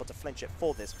 being able to flinch it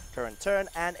for this current turn,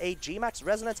 and a G-Max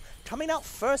Resonance coming out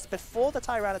first before the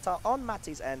Tyranitar on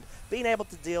Mattie's end, being able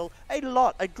to deal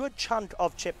a good chunk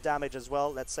of chip damage as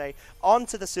well, let's say,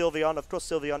 onto the Sylveon. Of course,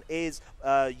 Sylveon is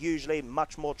usually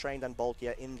much more trained and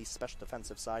bulkier in the special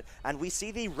defensive side, and we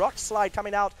see the Rock Slide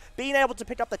coming out, being able to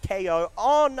pick up the KO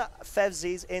on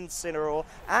Fevzi's Incineroar,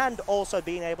 and also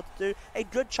being able to do a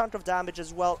good chunk of damage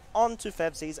as well onto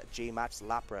Fevzi's G-Max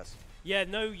Lapras. Yeah,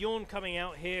 no Yawn coming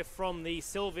out here from the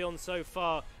Sylveon so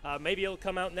far. Maybe it'll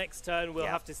come out next turn, we'll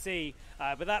have to see.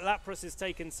 But that Lapras has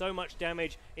taken so much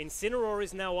damage. Incineroar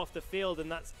is now off the field,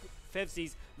 and that's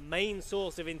Fevzi's main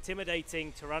source of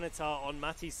intimidating Tyranitar on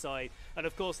Mattie's side. And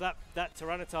of course, that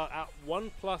Tyranitar at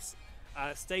 1+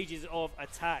 stages of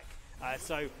attack.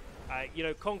 You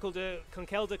know,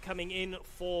 Conkeldurr coming in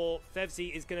for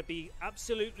Fevzi is going to be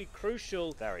absolutely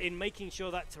crucial in making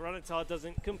sure that Tyranitar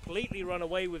doesn't completely run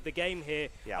away with the game here.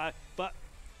 But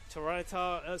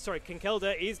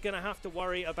Conkeldurr is going to have to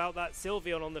worry about that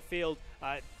Sylveon on the field.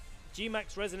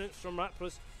 G-Max Resonance from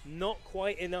Lapras, not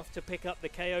quite enough to pick up the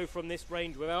KO from this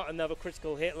range without another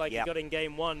critical hit like he got in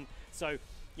game 1. So,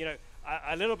 you know,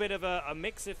 a little bit of a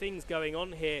mix of things going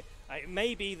on here. It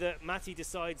may be that Mattie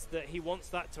decides that he wants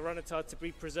that Tyranitar to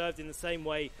be preserved in the same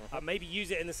way, maybe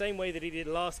use it in the same way that he did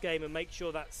last game and make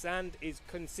sure that Sand is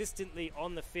consistently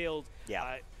on the field,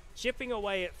 chipping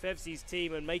away at Fevzi's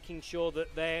team and making sure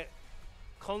that they're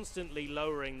constantly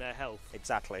lowering their health.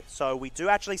 Exactly. So we do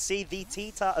actually see the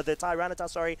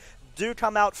Tyranitar, do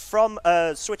come out from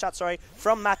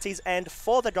from Mattie's end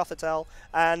for the Gothitelle,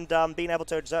 and being able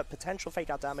to exert potential fake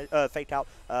out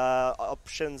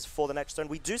options for the next turn.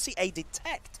 We do see a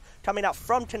Detect coming out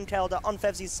from Conkeldurr on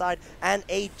Fevzi's side, and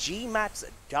a G-Max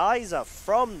Geyser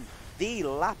from the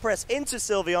Lapras into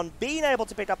Sylveon, being able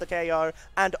to pick up the KO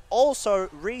and also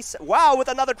reset. Wow, with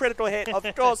another critical hit. Of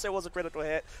course it was a critical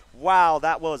hit. Wow,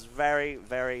 that was very,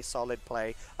 very solid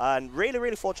play. And really,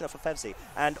 really fortunate for Fevzi.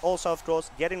 And also, of course,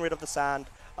 getting rid of the Sand,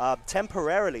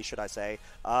 temporarily, should I say,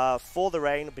 for the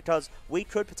rain, because we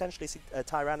could potentially see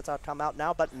Tyranitar come out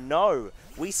now, but no.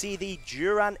 We see the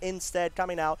Durant instead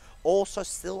coming out, also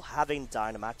still having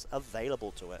Dynamax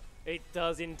available to it. It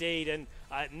does indeed, and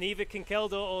neither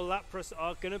Conkeldurr or Lapras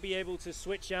are going to be able to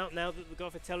switch out now that the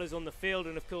Gothitelle is on the field,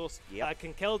 and of course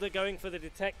Conkeldurr going for the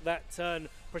Detect that turn,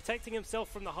 protecting himself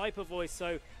from the Hyper Voice,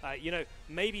 so you know,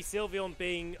 maybe Sylveon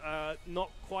being not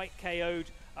quite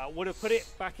KO'd would have put it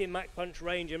back in Mach Punch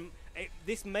range, and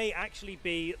this may actually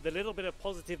be the little bit of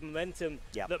positive momentum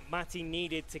that Mattie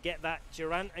needed to get that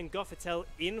Durant and Gothitelle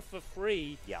in for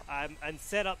free and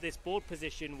set up this board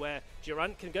position where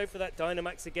Durant can go for that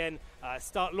Dynamax again,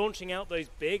 start launching out those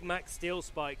big Max Steel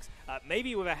Spikes,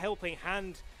 maybe with a helping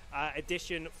hand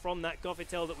addition from that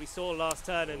Gothitelle that we saw last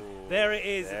turn. And there it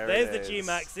is. There's the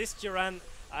G-Max. This Durant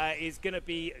is going to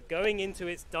be going into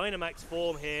its Dynamax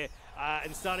form here.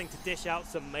 And starting to dish out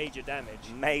some major damage.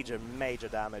 Major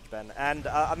damage, Ben. And,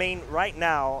 I mean, right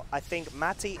now, I think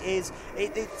Mattie is...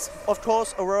 It's of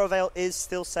course, Aurora Veil is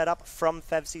still set up from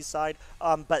Fevzi's side,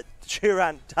 but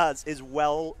Durant is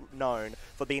well known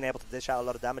for being able to dish out a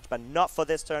lot of damage, but not for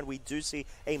this turn. We do see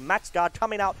a Max Guard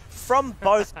coming out from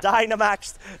both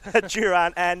Dynamax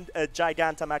Durant and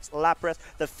Gigantamax Lapras.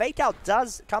 The Fake Out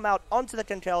does come out onto the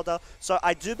Conkeldurr, so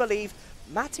I do believe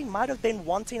Mattie might have been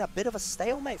wanting a bit of a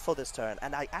stalemate for this turn,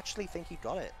 and I actually think he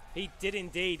got it. He did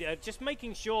indeed. Just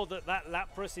making sure that that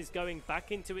Lapras is going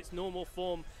back into its normal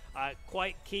form.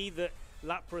 Quite key that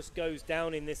Lapras goes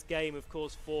down in this game, of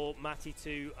course, for Mattie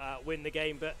to win the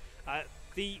game. But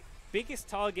the biggest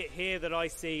target here that I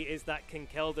see is that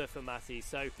Conkeldurr for Mattie.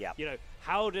 So, you know,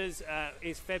 how is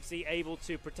Fevzi able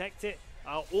to protect it?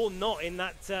 Or not in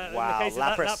that in the case of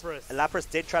that Lapras. Lapras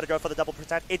did try to go for the double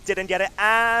protect. It didn't get it.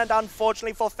 And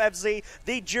unfortunately for Fevzi,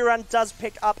 the Durant does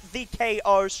pick up the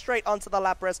KO straight onto the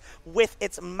Lapras with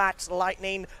its Max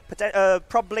Lightning,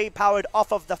 probably powered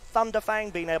off of the Thunder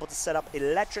Fang, being able to set up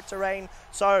electric terrain.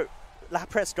 So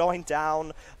Lapras going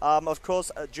down. Of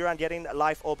course, Durant getting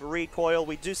Life Orb Recoil.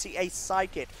 We do see a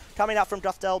Psychic coming out from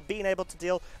Gothitelle, being able to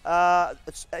deal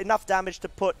enough damage to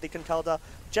put the Conkeldurr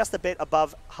just a bit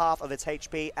above half of its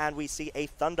HP, and we see a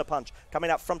Thunder Punch coming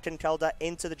out from Conkeldurr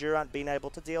into the Durant, being able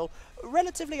to deal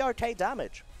relatively okay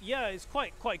damage. Yeah, it's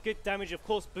quite good damage, of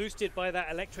course, boosted by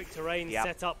that electric terrain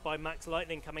set up by Max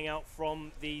Lightning coming out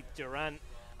from the Durant.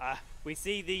 We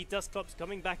see the Dusclops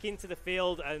coming back into the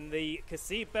field, and the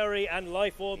Cassiberry and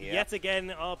Life Orb yet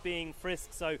again are being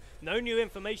frisked, so no new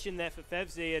information there for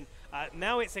Fevzi, and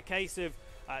now it's a case of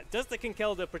does the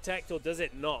Conkeldurr protect or does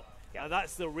it not? Yeah.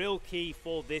 That's the real key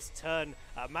for this turn.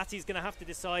 Mattie's going to have to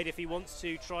decide if he wants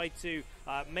to try to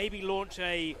maybe launch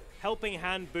a helping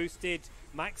hand boosted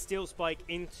max steel spike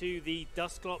into the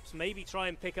Dusclops, maybe try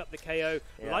and pick up the KO,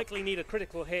 likely need a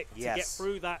critical hit to get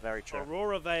through that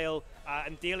Aurora Veil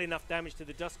and deal enough damage to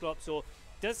the Dusclops, or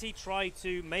does he try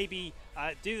to maybe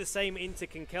do the same into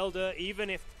Kinkelder? Even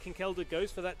if Kinkelder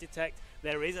goes for that detect,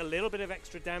 there is a little bit of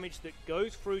extra damage that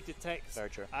goes through detects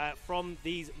from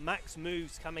these max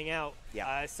moves coming out.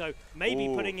 So maybe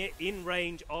putting it in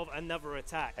range of another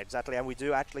attack. Exactly, and we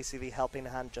do actually see the helping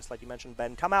hand, just like you mentioned,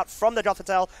 Ben, come out from the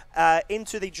Gothitelle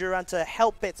into the Durant to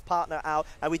help its partner out.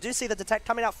 And we do see the detect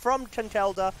coming out from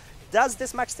Kinkelder. Does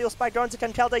this max steel spike go into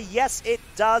Kinkelder? Yes, it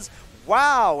does.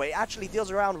 Wow, it actually deals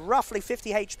around roughly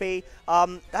 50 HP.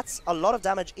 That's a lot of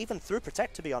damage, even through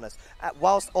Protect, to be honest,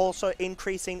 whilst also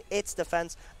increasing its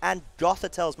defense and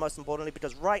Gothitelle's, most importantly,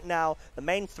 because right now, the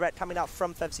main threat coming out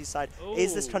from Fevzi's side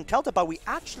is this Kinkelder, but we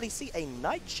actually see a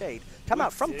Nightshade come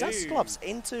out from Dusclops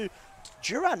into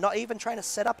Durant, not even trying to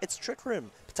set up its Trick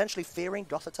Room, potentially fearing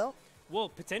Gothitelle. Well,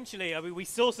 potentially. I mean, we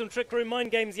saw some Trick Room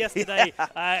mind games yesterday,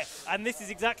 and this is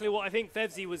exactly what I think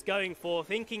Fevzi was going for,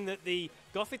 thinking that the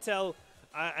Gothitelle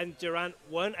and Durant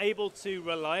weren't able to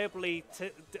reliably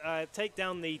take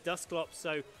down the Dusclops,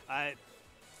 so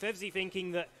Fevzi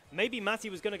thinking that maybe Mattie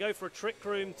was going to go for a Trick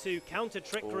Room to counter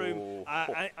Trick Room.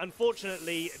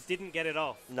 Unfortunately, didn't get it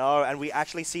off. No, and we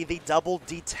actually see the double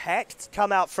detect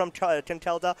come out from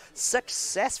Kinkelder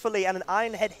successfully, and an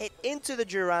Iron Head hit into the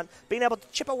Durant, being able to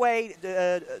chip away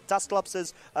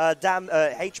Dusclops'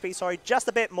 HP, just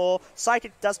a bit more.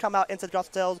 Psychic does come out into the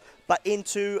Gothitelle, but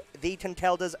into the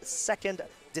Kinkelder's second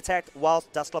detect,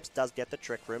 whilst Dusclops does get the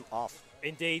Trick Room off.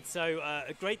 Indeed, so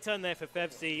a great turn there for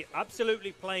Fevzi,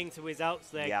 absolutely playing to his outs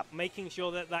there, making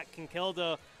sure that that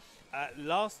Kinkelder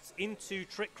lasts into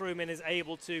Trick Room and is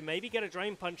able to maybe get a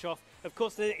Drain Punch off. Of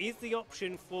course, there is the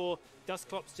option for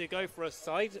Dusclops to go for a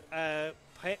side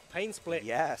Pain Split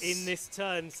in this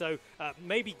turn, so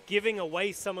maybe giving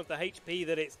away some of the HP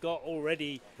that it's got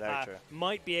already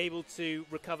might be able to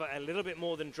recover a little bit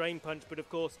more than Drain Punch, but of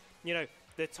course, you know,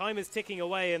 the time is ticking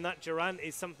away, and that Durant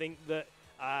is something that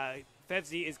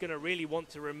Fevzi is going to really want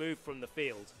to remove from the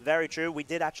field. Very true. We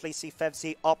did actually see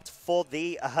Fevzi opt for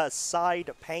the side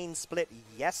Pain Split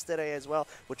yesterday as well,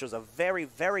 which was a very,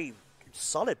 very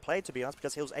solid play, to be honest,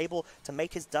 because he was able to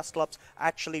make his Dusclops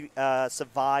actually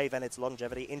survive and its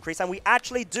longevity increase. And we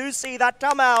actually do see that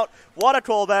come out. What a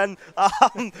call, Ben.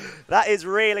 That is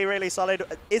really, really solid.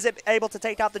 Is it able to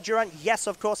take out the Durant? Yes,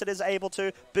 of course it is able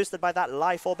to. Boosted by that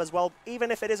Life Orb as well.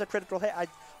 Even if it is a critical hit,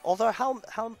 although how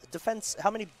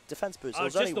many defense boosts? Oh, it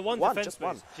was just only the one one, defense just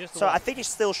boost. one. So I think he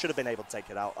still should have been able to take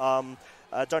it out.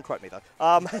 Don't quote me though.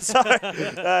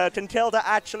 Kinkelder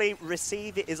actually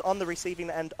is on the receiving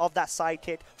end of that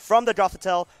sidekick from the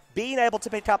Gothitelle, being able to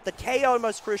pick up the KO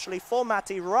most crucially for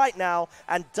Mattie right now,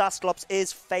 and Dusclops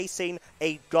is facing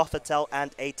a Gothitelle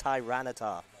and a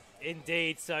Tyranitar.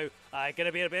 Indeed, so going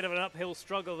to be a bit of an uphill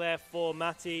struggle there for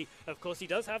Mattie. Of course, he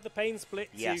does have the Pain Split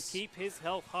to keep his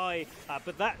health high,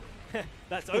 but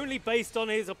that's only based on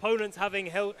his opponents having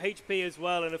HP as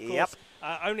well, and of course,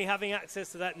 only having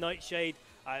access to that Nightshade.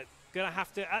 Going to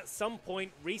have to, at some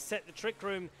point, reset the Trick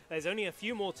Room. There's only a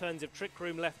few more turns of Trick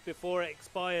Room left before it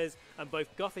expires, and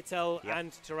both Gothitelle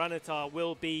and Tyranitar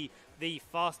will be the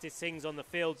fastest things on the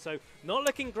field. So not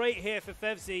looking great here for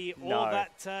Fevzi or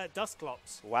that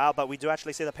Dusclops. Wow, but we do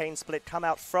actually see the Pain Split come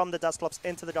out from the Dusclops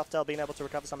into the Gothitelle, being able to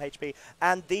recover some HP,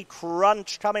 and the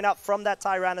Crunch coming up from that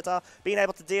Tyranitar, being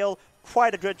able to deal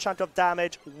quite a good chunk of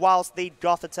damage, whilst the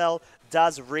Gothitelle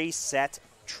does reset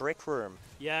Trick Room.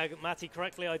 Yeah, Mattie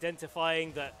correctly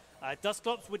identifying that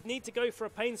Dusclops would need to go for a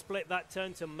Pain Split that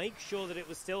turn to make sure that it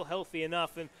was still healthy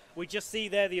enough, and we just see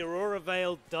there the Aurora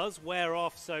Veil does wear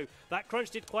off, so that Crunch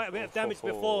did quite a bit of damage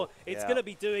before. It's going to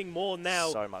be doing more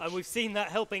now, and we've seen that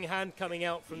helping hand coming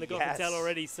out from the Gothitelle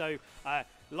already, so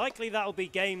likely that'll be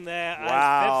game there as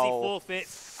Fevzi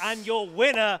forfeits, and your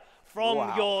winner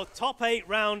from your top 8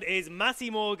 round is Mattie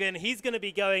Morgan. He's going to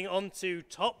be going on to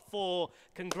top 4.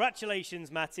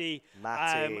 Congratulations, Mattie.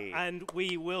 And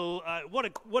we will.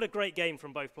 What a great game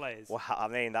from both players. Wow, I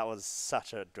mean, that was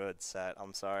such a good set.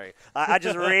 I'm sorry. I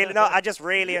just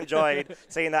really enjoyed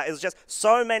seeing that. It was just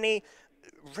so many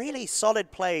really solid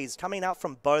plays coming out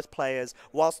from both players,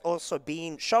 whilst also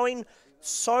showing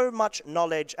so much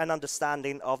knowledge and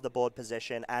understanding of the board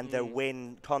position and their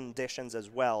win conditions as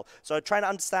well. So trying to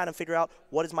understand and figure out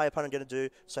what is my opponent going to do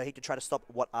so he can try to stop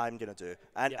what I'm going to do.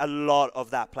 And a lot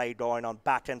of that play going on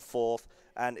back and forth.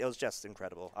 And it was just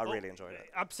incredible. I really enjoyed it.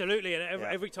 Absolutely. And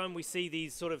every time we see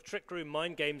these sort of Trick Room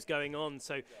mind games going on,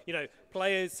 so, you know,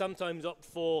 players sometimes opt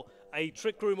for a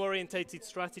trick room orientated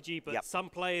strategy, but Yep. some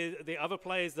players, the other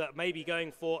players that may be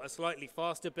going for a slightly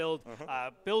faster build,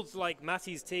 builds like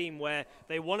Mattie's team where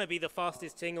they want to be the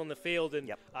fastest thing on the field and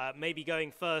Yep. maybe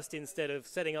going first instead of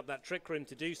setting up that trick room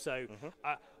to do so.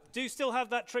 Do still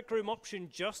have that trick room option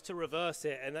just to reverse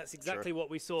it, and that's exactly what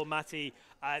we saw Mattie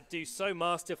do so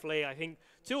masterfully. I think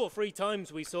 2 or 3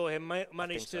 times we saw him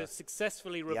manage to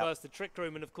successfully reverse the trick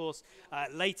room, and of course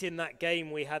late in that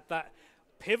game we had that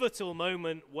pivotal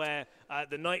moment where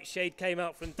the Nightshade came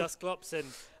out from Dusclops and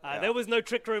there was no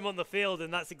trick room on the field,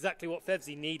 and that's exactly what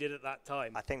Fevzi needed at that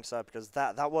time. I think so, because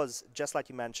that was, just like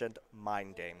you mentioned,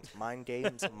 mind games. Mind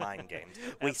games, mind games.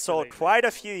 We saw quite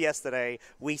a few yesterday.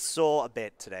 We saw a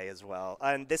bit today as well.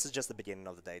 And this is just the beginning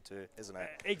of the day too, isn't it?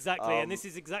 Exactly, and this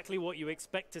is exactly what you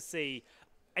expect to see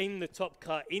in the top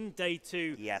cut in day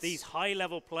 2. Yes. These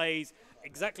high-level plays,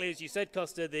 exactly as you said,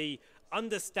 Costa, the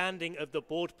understanding of the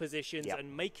board positions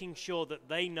and making sure that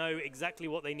they know exactly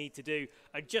what they need to do.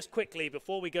 And just quickly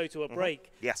before we go to a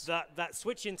break, that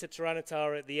switch into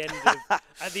Tyranitar at the end of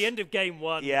at the end of game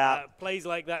 1, plays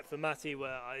like that for Mattie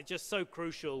were just so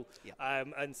crucial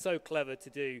and so clever to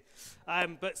do.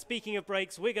 But speaking of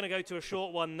breaks, we're going to go to a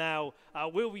short one now.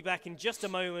 We'll be back in just a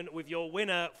moment with your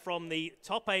winner from the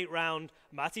top 8 round,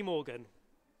 Mattie Morgan.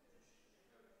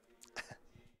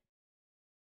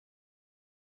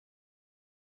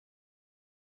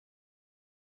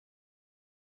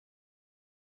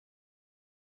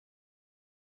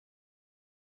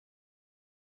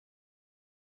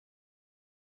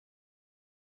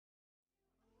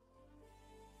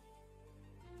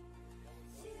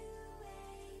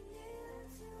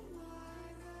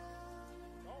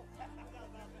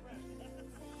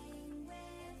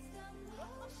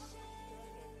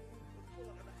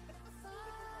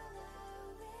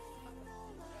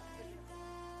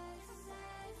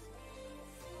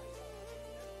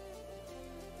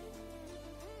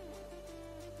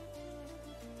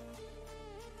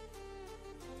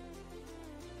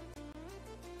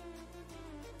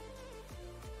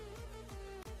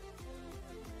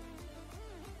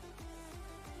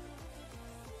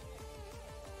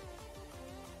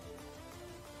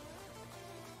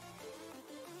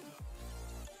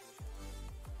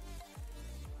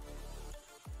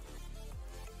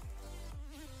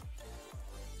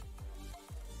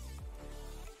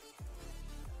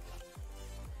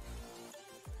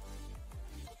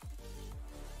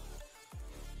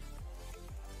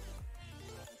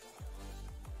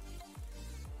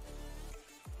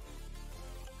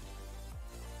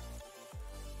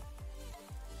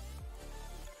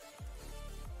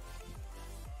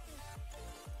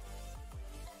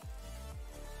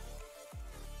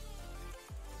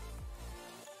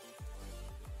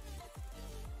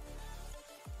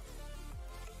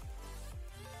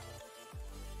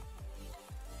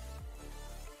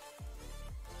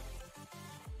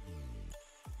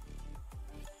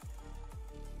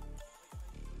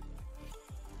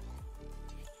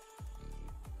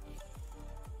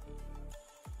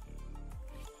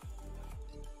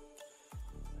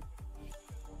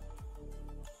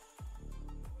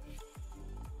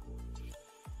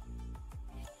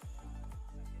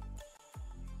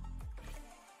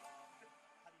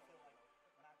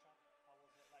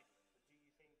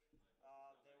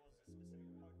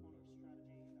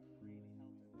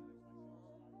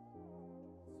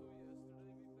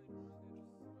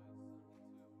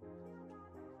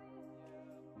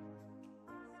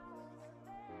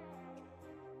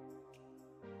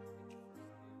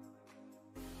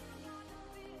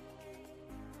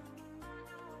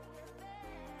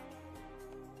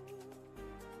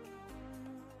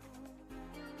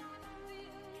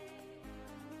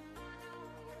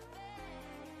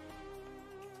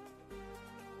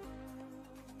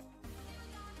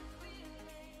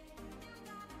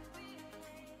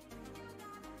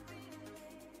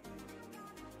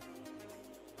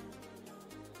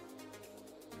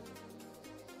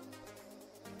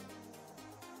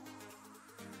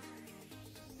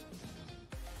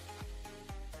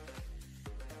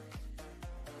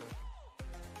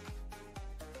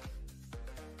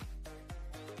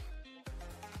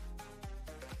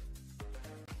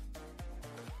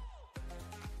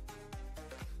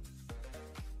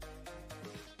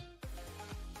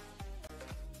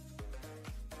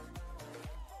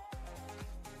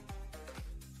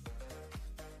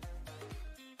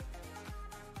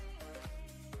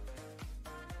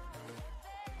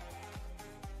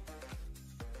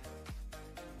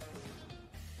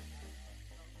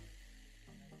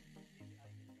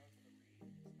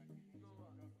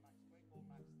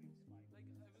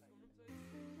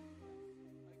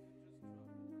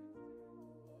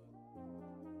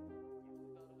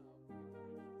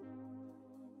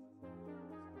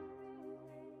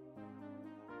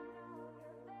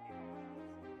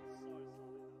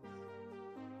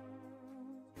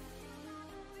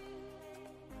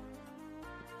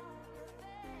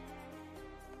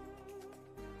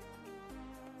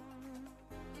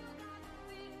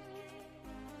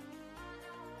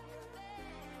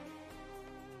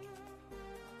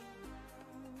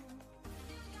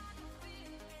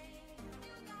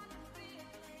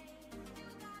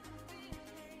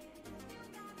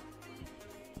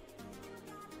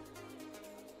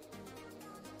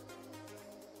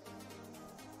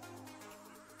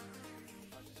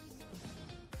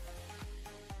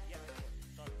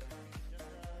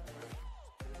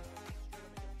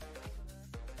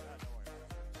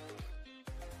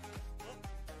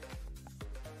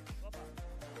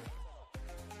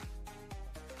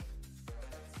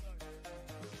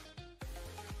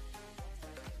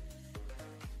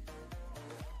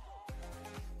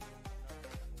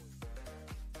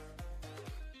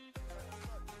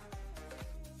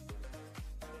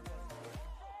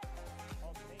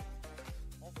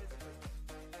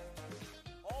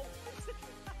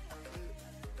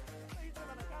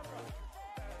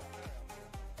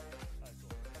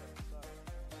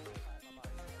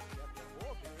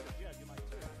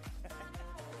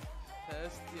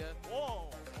 just yet. Whoa!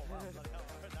 Oh, wow. Bloody hell,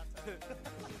 I heard that sound.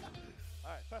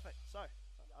 All right, perfect. So,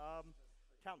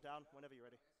 countdown whenever you're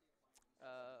ready.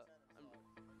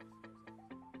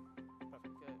 Perfect.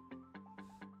 Okay.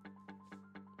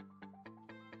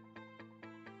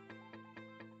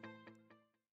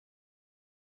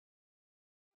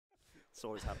 This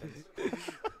always happens.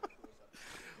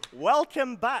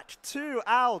 Welcome back to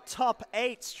our top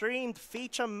 8 streamed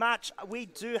feature match. We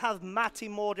do have Mattie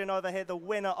Morgan over here, the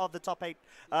winner of the top 8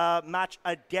 match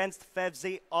against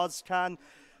Fevzi Ôzkan.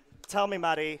 Tell me,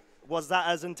 Mattie, was that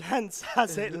as intense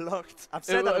as it looked? I've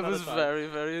said that It was very,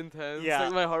 very intense. Yeah.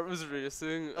 Like my heart was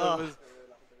racing.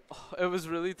 It was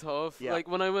really tough. Yeah. Like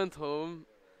when I went home,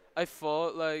 I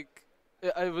fought like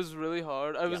it was really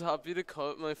hard. I was happy to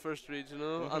cut my first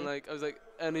regional, and like I was like,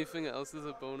 anything else is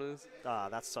a bonus. Ah,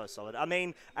 that's so solid. I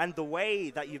mean, and the way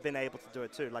that you've been able to do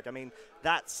it too. Like, I mean,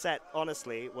 that set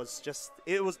honestly was just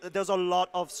there's a lot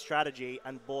of strategy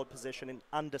and board position and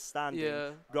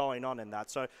understanding going on in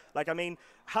that. So, like, I mean,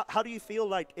 how do you feel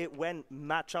like it went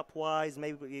matchup wise?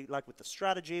 Maybe like with the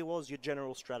strategy. What was your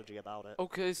general strategy about it?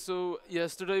 Okay, so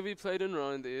yesterday we played in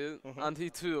round 8, and he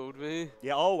 2-0'd me.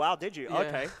 Yeah. Oh wow, did you? Yeah.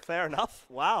 Okay, fair enough.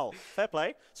 Wow, fair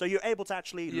play. So you're able to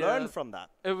actually learn from that.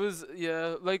 It was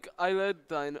like I led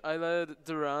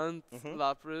Durant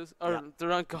Lapras or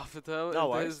Durant Goffetel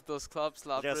into his Dustclaps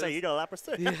Lapras. I was gonna say you know Lapras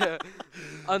too. Yeah,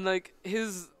 and like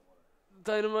his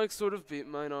Dynamax sort of beat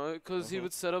mine out because he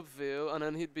would set up Veil and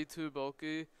then he'd be too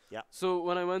bulky. Yeah. So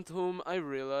when I went home, I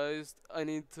realized I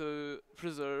need to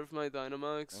preserve my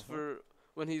Dynamax for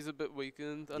when he's a bit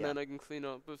weakened, and then I can clean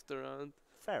up with Durant.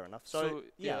 Fair enough. So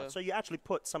you actually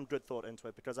put some good thought into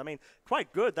it, because I mean,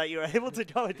 quite good that you were able to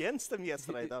go against him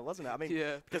yesterday, though, wasn't it? I mean,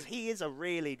 because he is a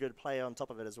really good player on top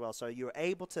of it as well. So you were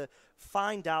able to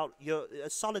find out a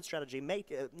solid strategy,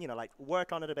 make like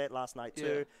work on it a bit last night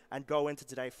too, and go into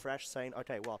today fresh, saying,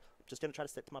 okay, well, just going to try to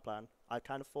stick to my plan. I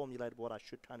kind of formulated what I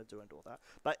should kind of do and all that.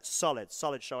 But solid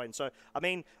showing. So, I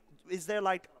mean, is there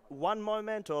like one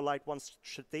moment or like one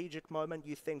strategic moment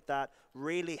you think that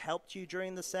really helped you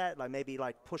during the set? Like maybe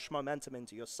like push momentum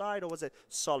into your side, or was it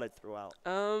solid throughout?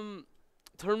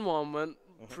 Turn 1 went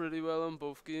pretty well in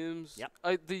both games. Yep.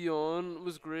 The yawn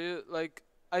was great. Like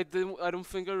I don't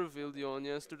think I revealed yawn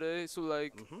yesterday, so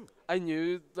like I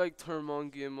knew like turn 1,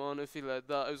 game 1, if he led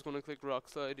that I was gonna click rock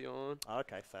slide yawn.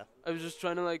 Okay, fair. I was just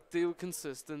trying to like deal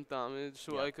consistent damage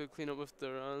so I could clean up with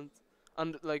Durant,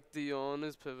 and like the yawn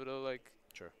is pivotal. Like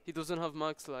he doesn't have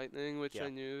max lightning, which I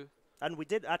knew. And we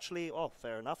did actually,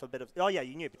 fair enough, a bit of,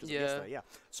 you knew because of yesterday,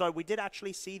 So we did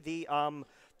actually see the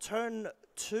turn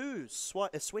 2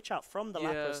 switch out from the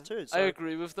Lapras too. So I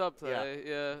agree with that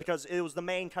play, because it was the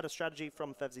main kind of strategy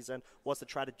from Fevzi's end was to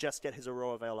try to just get his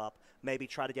Aurora Veil up, maybe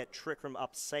try to get Trick Room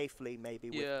up safely, maybe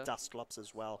with Dustclops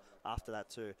as well after that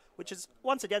too, which is,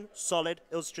 once again, solid.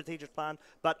 It was a strategic plan,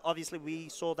 but obviously we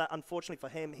saw that, unfortunately for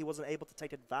him, he wasn't able to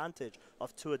take advantage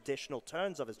of 2 additional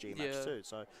turns of his G-Match too.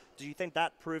 So do you think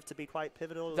that proved to be quite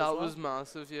pivotal? That was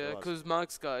massive, because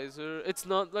Max Geyser, it's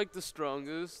not like the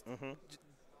strongest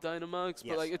Dynamax,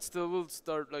 but like it still will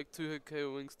start like 2-hit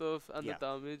KOing stuff, and the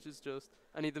damage is just,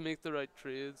 I need to make the right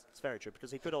trades. It's very true,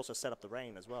 because he could also set up the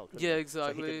rain as well. Yeah,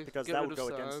 exactly. So because that would go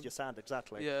against your sand,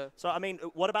 exactly. Yeah. So I mean,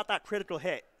 what about that critical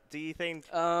hit? Do you think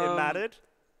it mattered?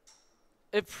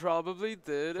 It probably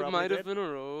did. It might have been a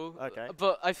roll. Okay.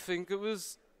 But I think it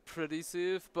was pretty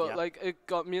safe. But like it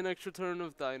got me an extra turn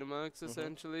of Dynamax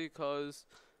essentially, because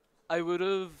I would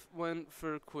have went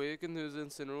for Quake and who's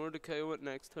Incineroar to KO it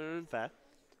next turn. Fair.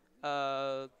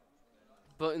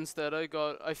 But instead I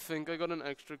think I got an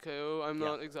extra KO. I'm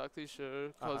not exactly sure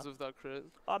because of that crit.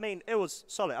 I mean, it was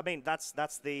solid. I mean, that's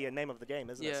the name of the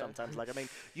game, isn't it? Sometimes, like, I mean,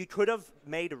 you could have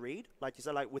made a read, like you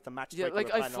said, like with the match. Yeah,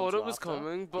 like I thought it was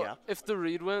coming, but if the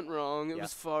read went wrong, it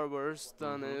was far worse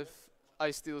than if I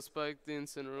steel spiked the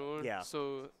Incineroar. Yeah.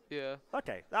 So yeah.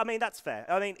 Okay. I mean, that's fair.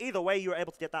 I mean, either way, you were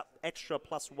able to get that extra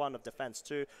 +1 of defense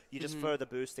too. You're just further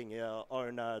boosting your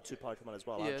own 2 Pokemon as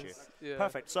well, aren't you? Yeah.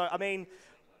 Perfect. So I mean,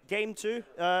 game 2.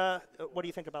 What do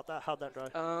you think about that? How'd that go?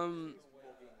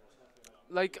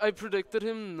 Like I predicted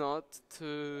him not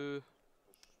to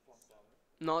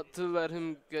let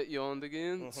him get yawned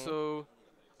again. So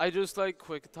I just like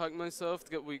quick attack myself to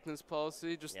get weakness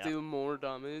policy, just deal more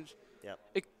damage. Yep.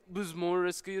 It was more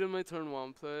risky than my turn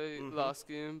 1 play last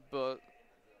game, but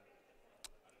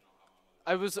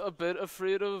I was a bit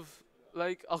afraid of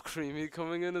like Alcremie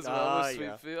coming in as well with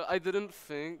Sweet Feel. I didn't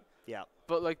think. Yeah.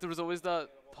 But like there was always that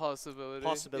possibility.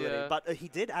 Possibility. But he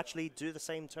did actually do the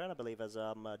same turn, I believe, as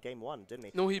game 1, didn't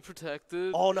he? No, he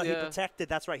protected. Oh, no, he protected.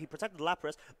 That's right. He protected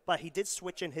Lapras, but he did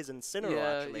switch in his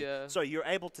Incineroar, actually. Yeah. So you're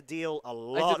able to deal a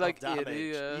lot of damage.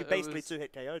 80, you basically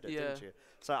 2-hit KO'd it, didn't you?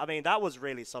 So, I mean, that was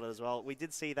really solid as well. We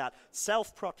did see that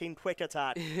self-proccing quick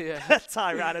attack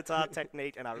Tyranitar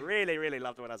technique, and I really, really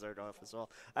loved it when I zerged off as well.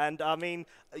 And, I mean,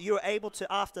 you were able to,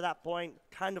 after that point,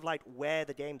 kind of like wear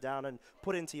the game down and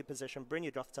put into your position, bring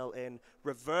your Draftel in,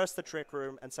 reverse the Trick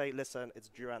Room, and say, listen, it's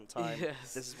Durant time.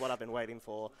 This is what I've been waiting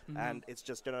for, and it's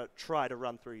just going to try to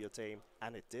run through your team.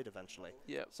 And it did eventually.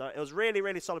 So it was really,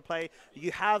 really solid play.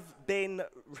 You have been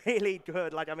really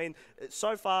good. Like, I mean,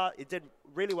 so far, it did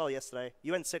really well yesterday.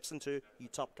 You went 6-2. You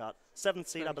top cut. 7th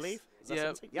seed, I believe. Is that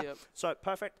 7th seed? Yeah. So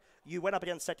perfect. You went up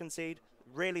against 2nd seed.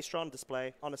 Really strong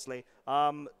display, honestly.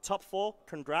 Top 4,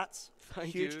 congrats.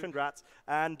 Huge congrats.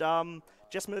 And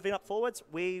just moving up forwards,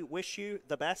 we wish you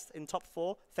the best in top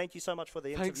 4. Thank you so much for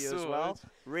the interview as well.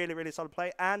 Really, really solid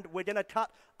play. And we're going to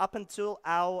cut up until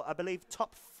our, I believe,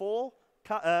 top 4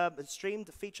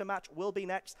 streamed feature match will be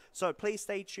next. So please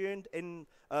stay tuned in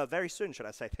very soon, should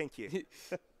I say. Thank you.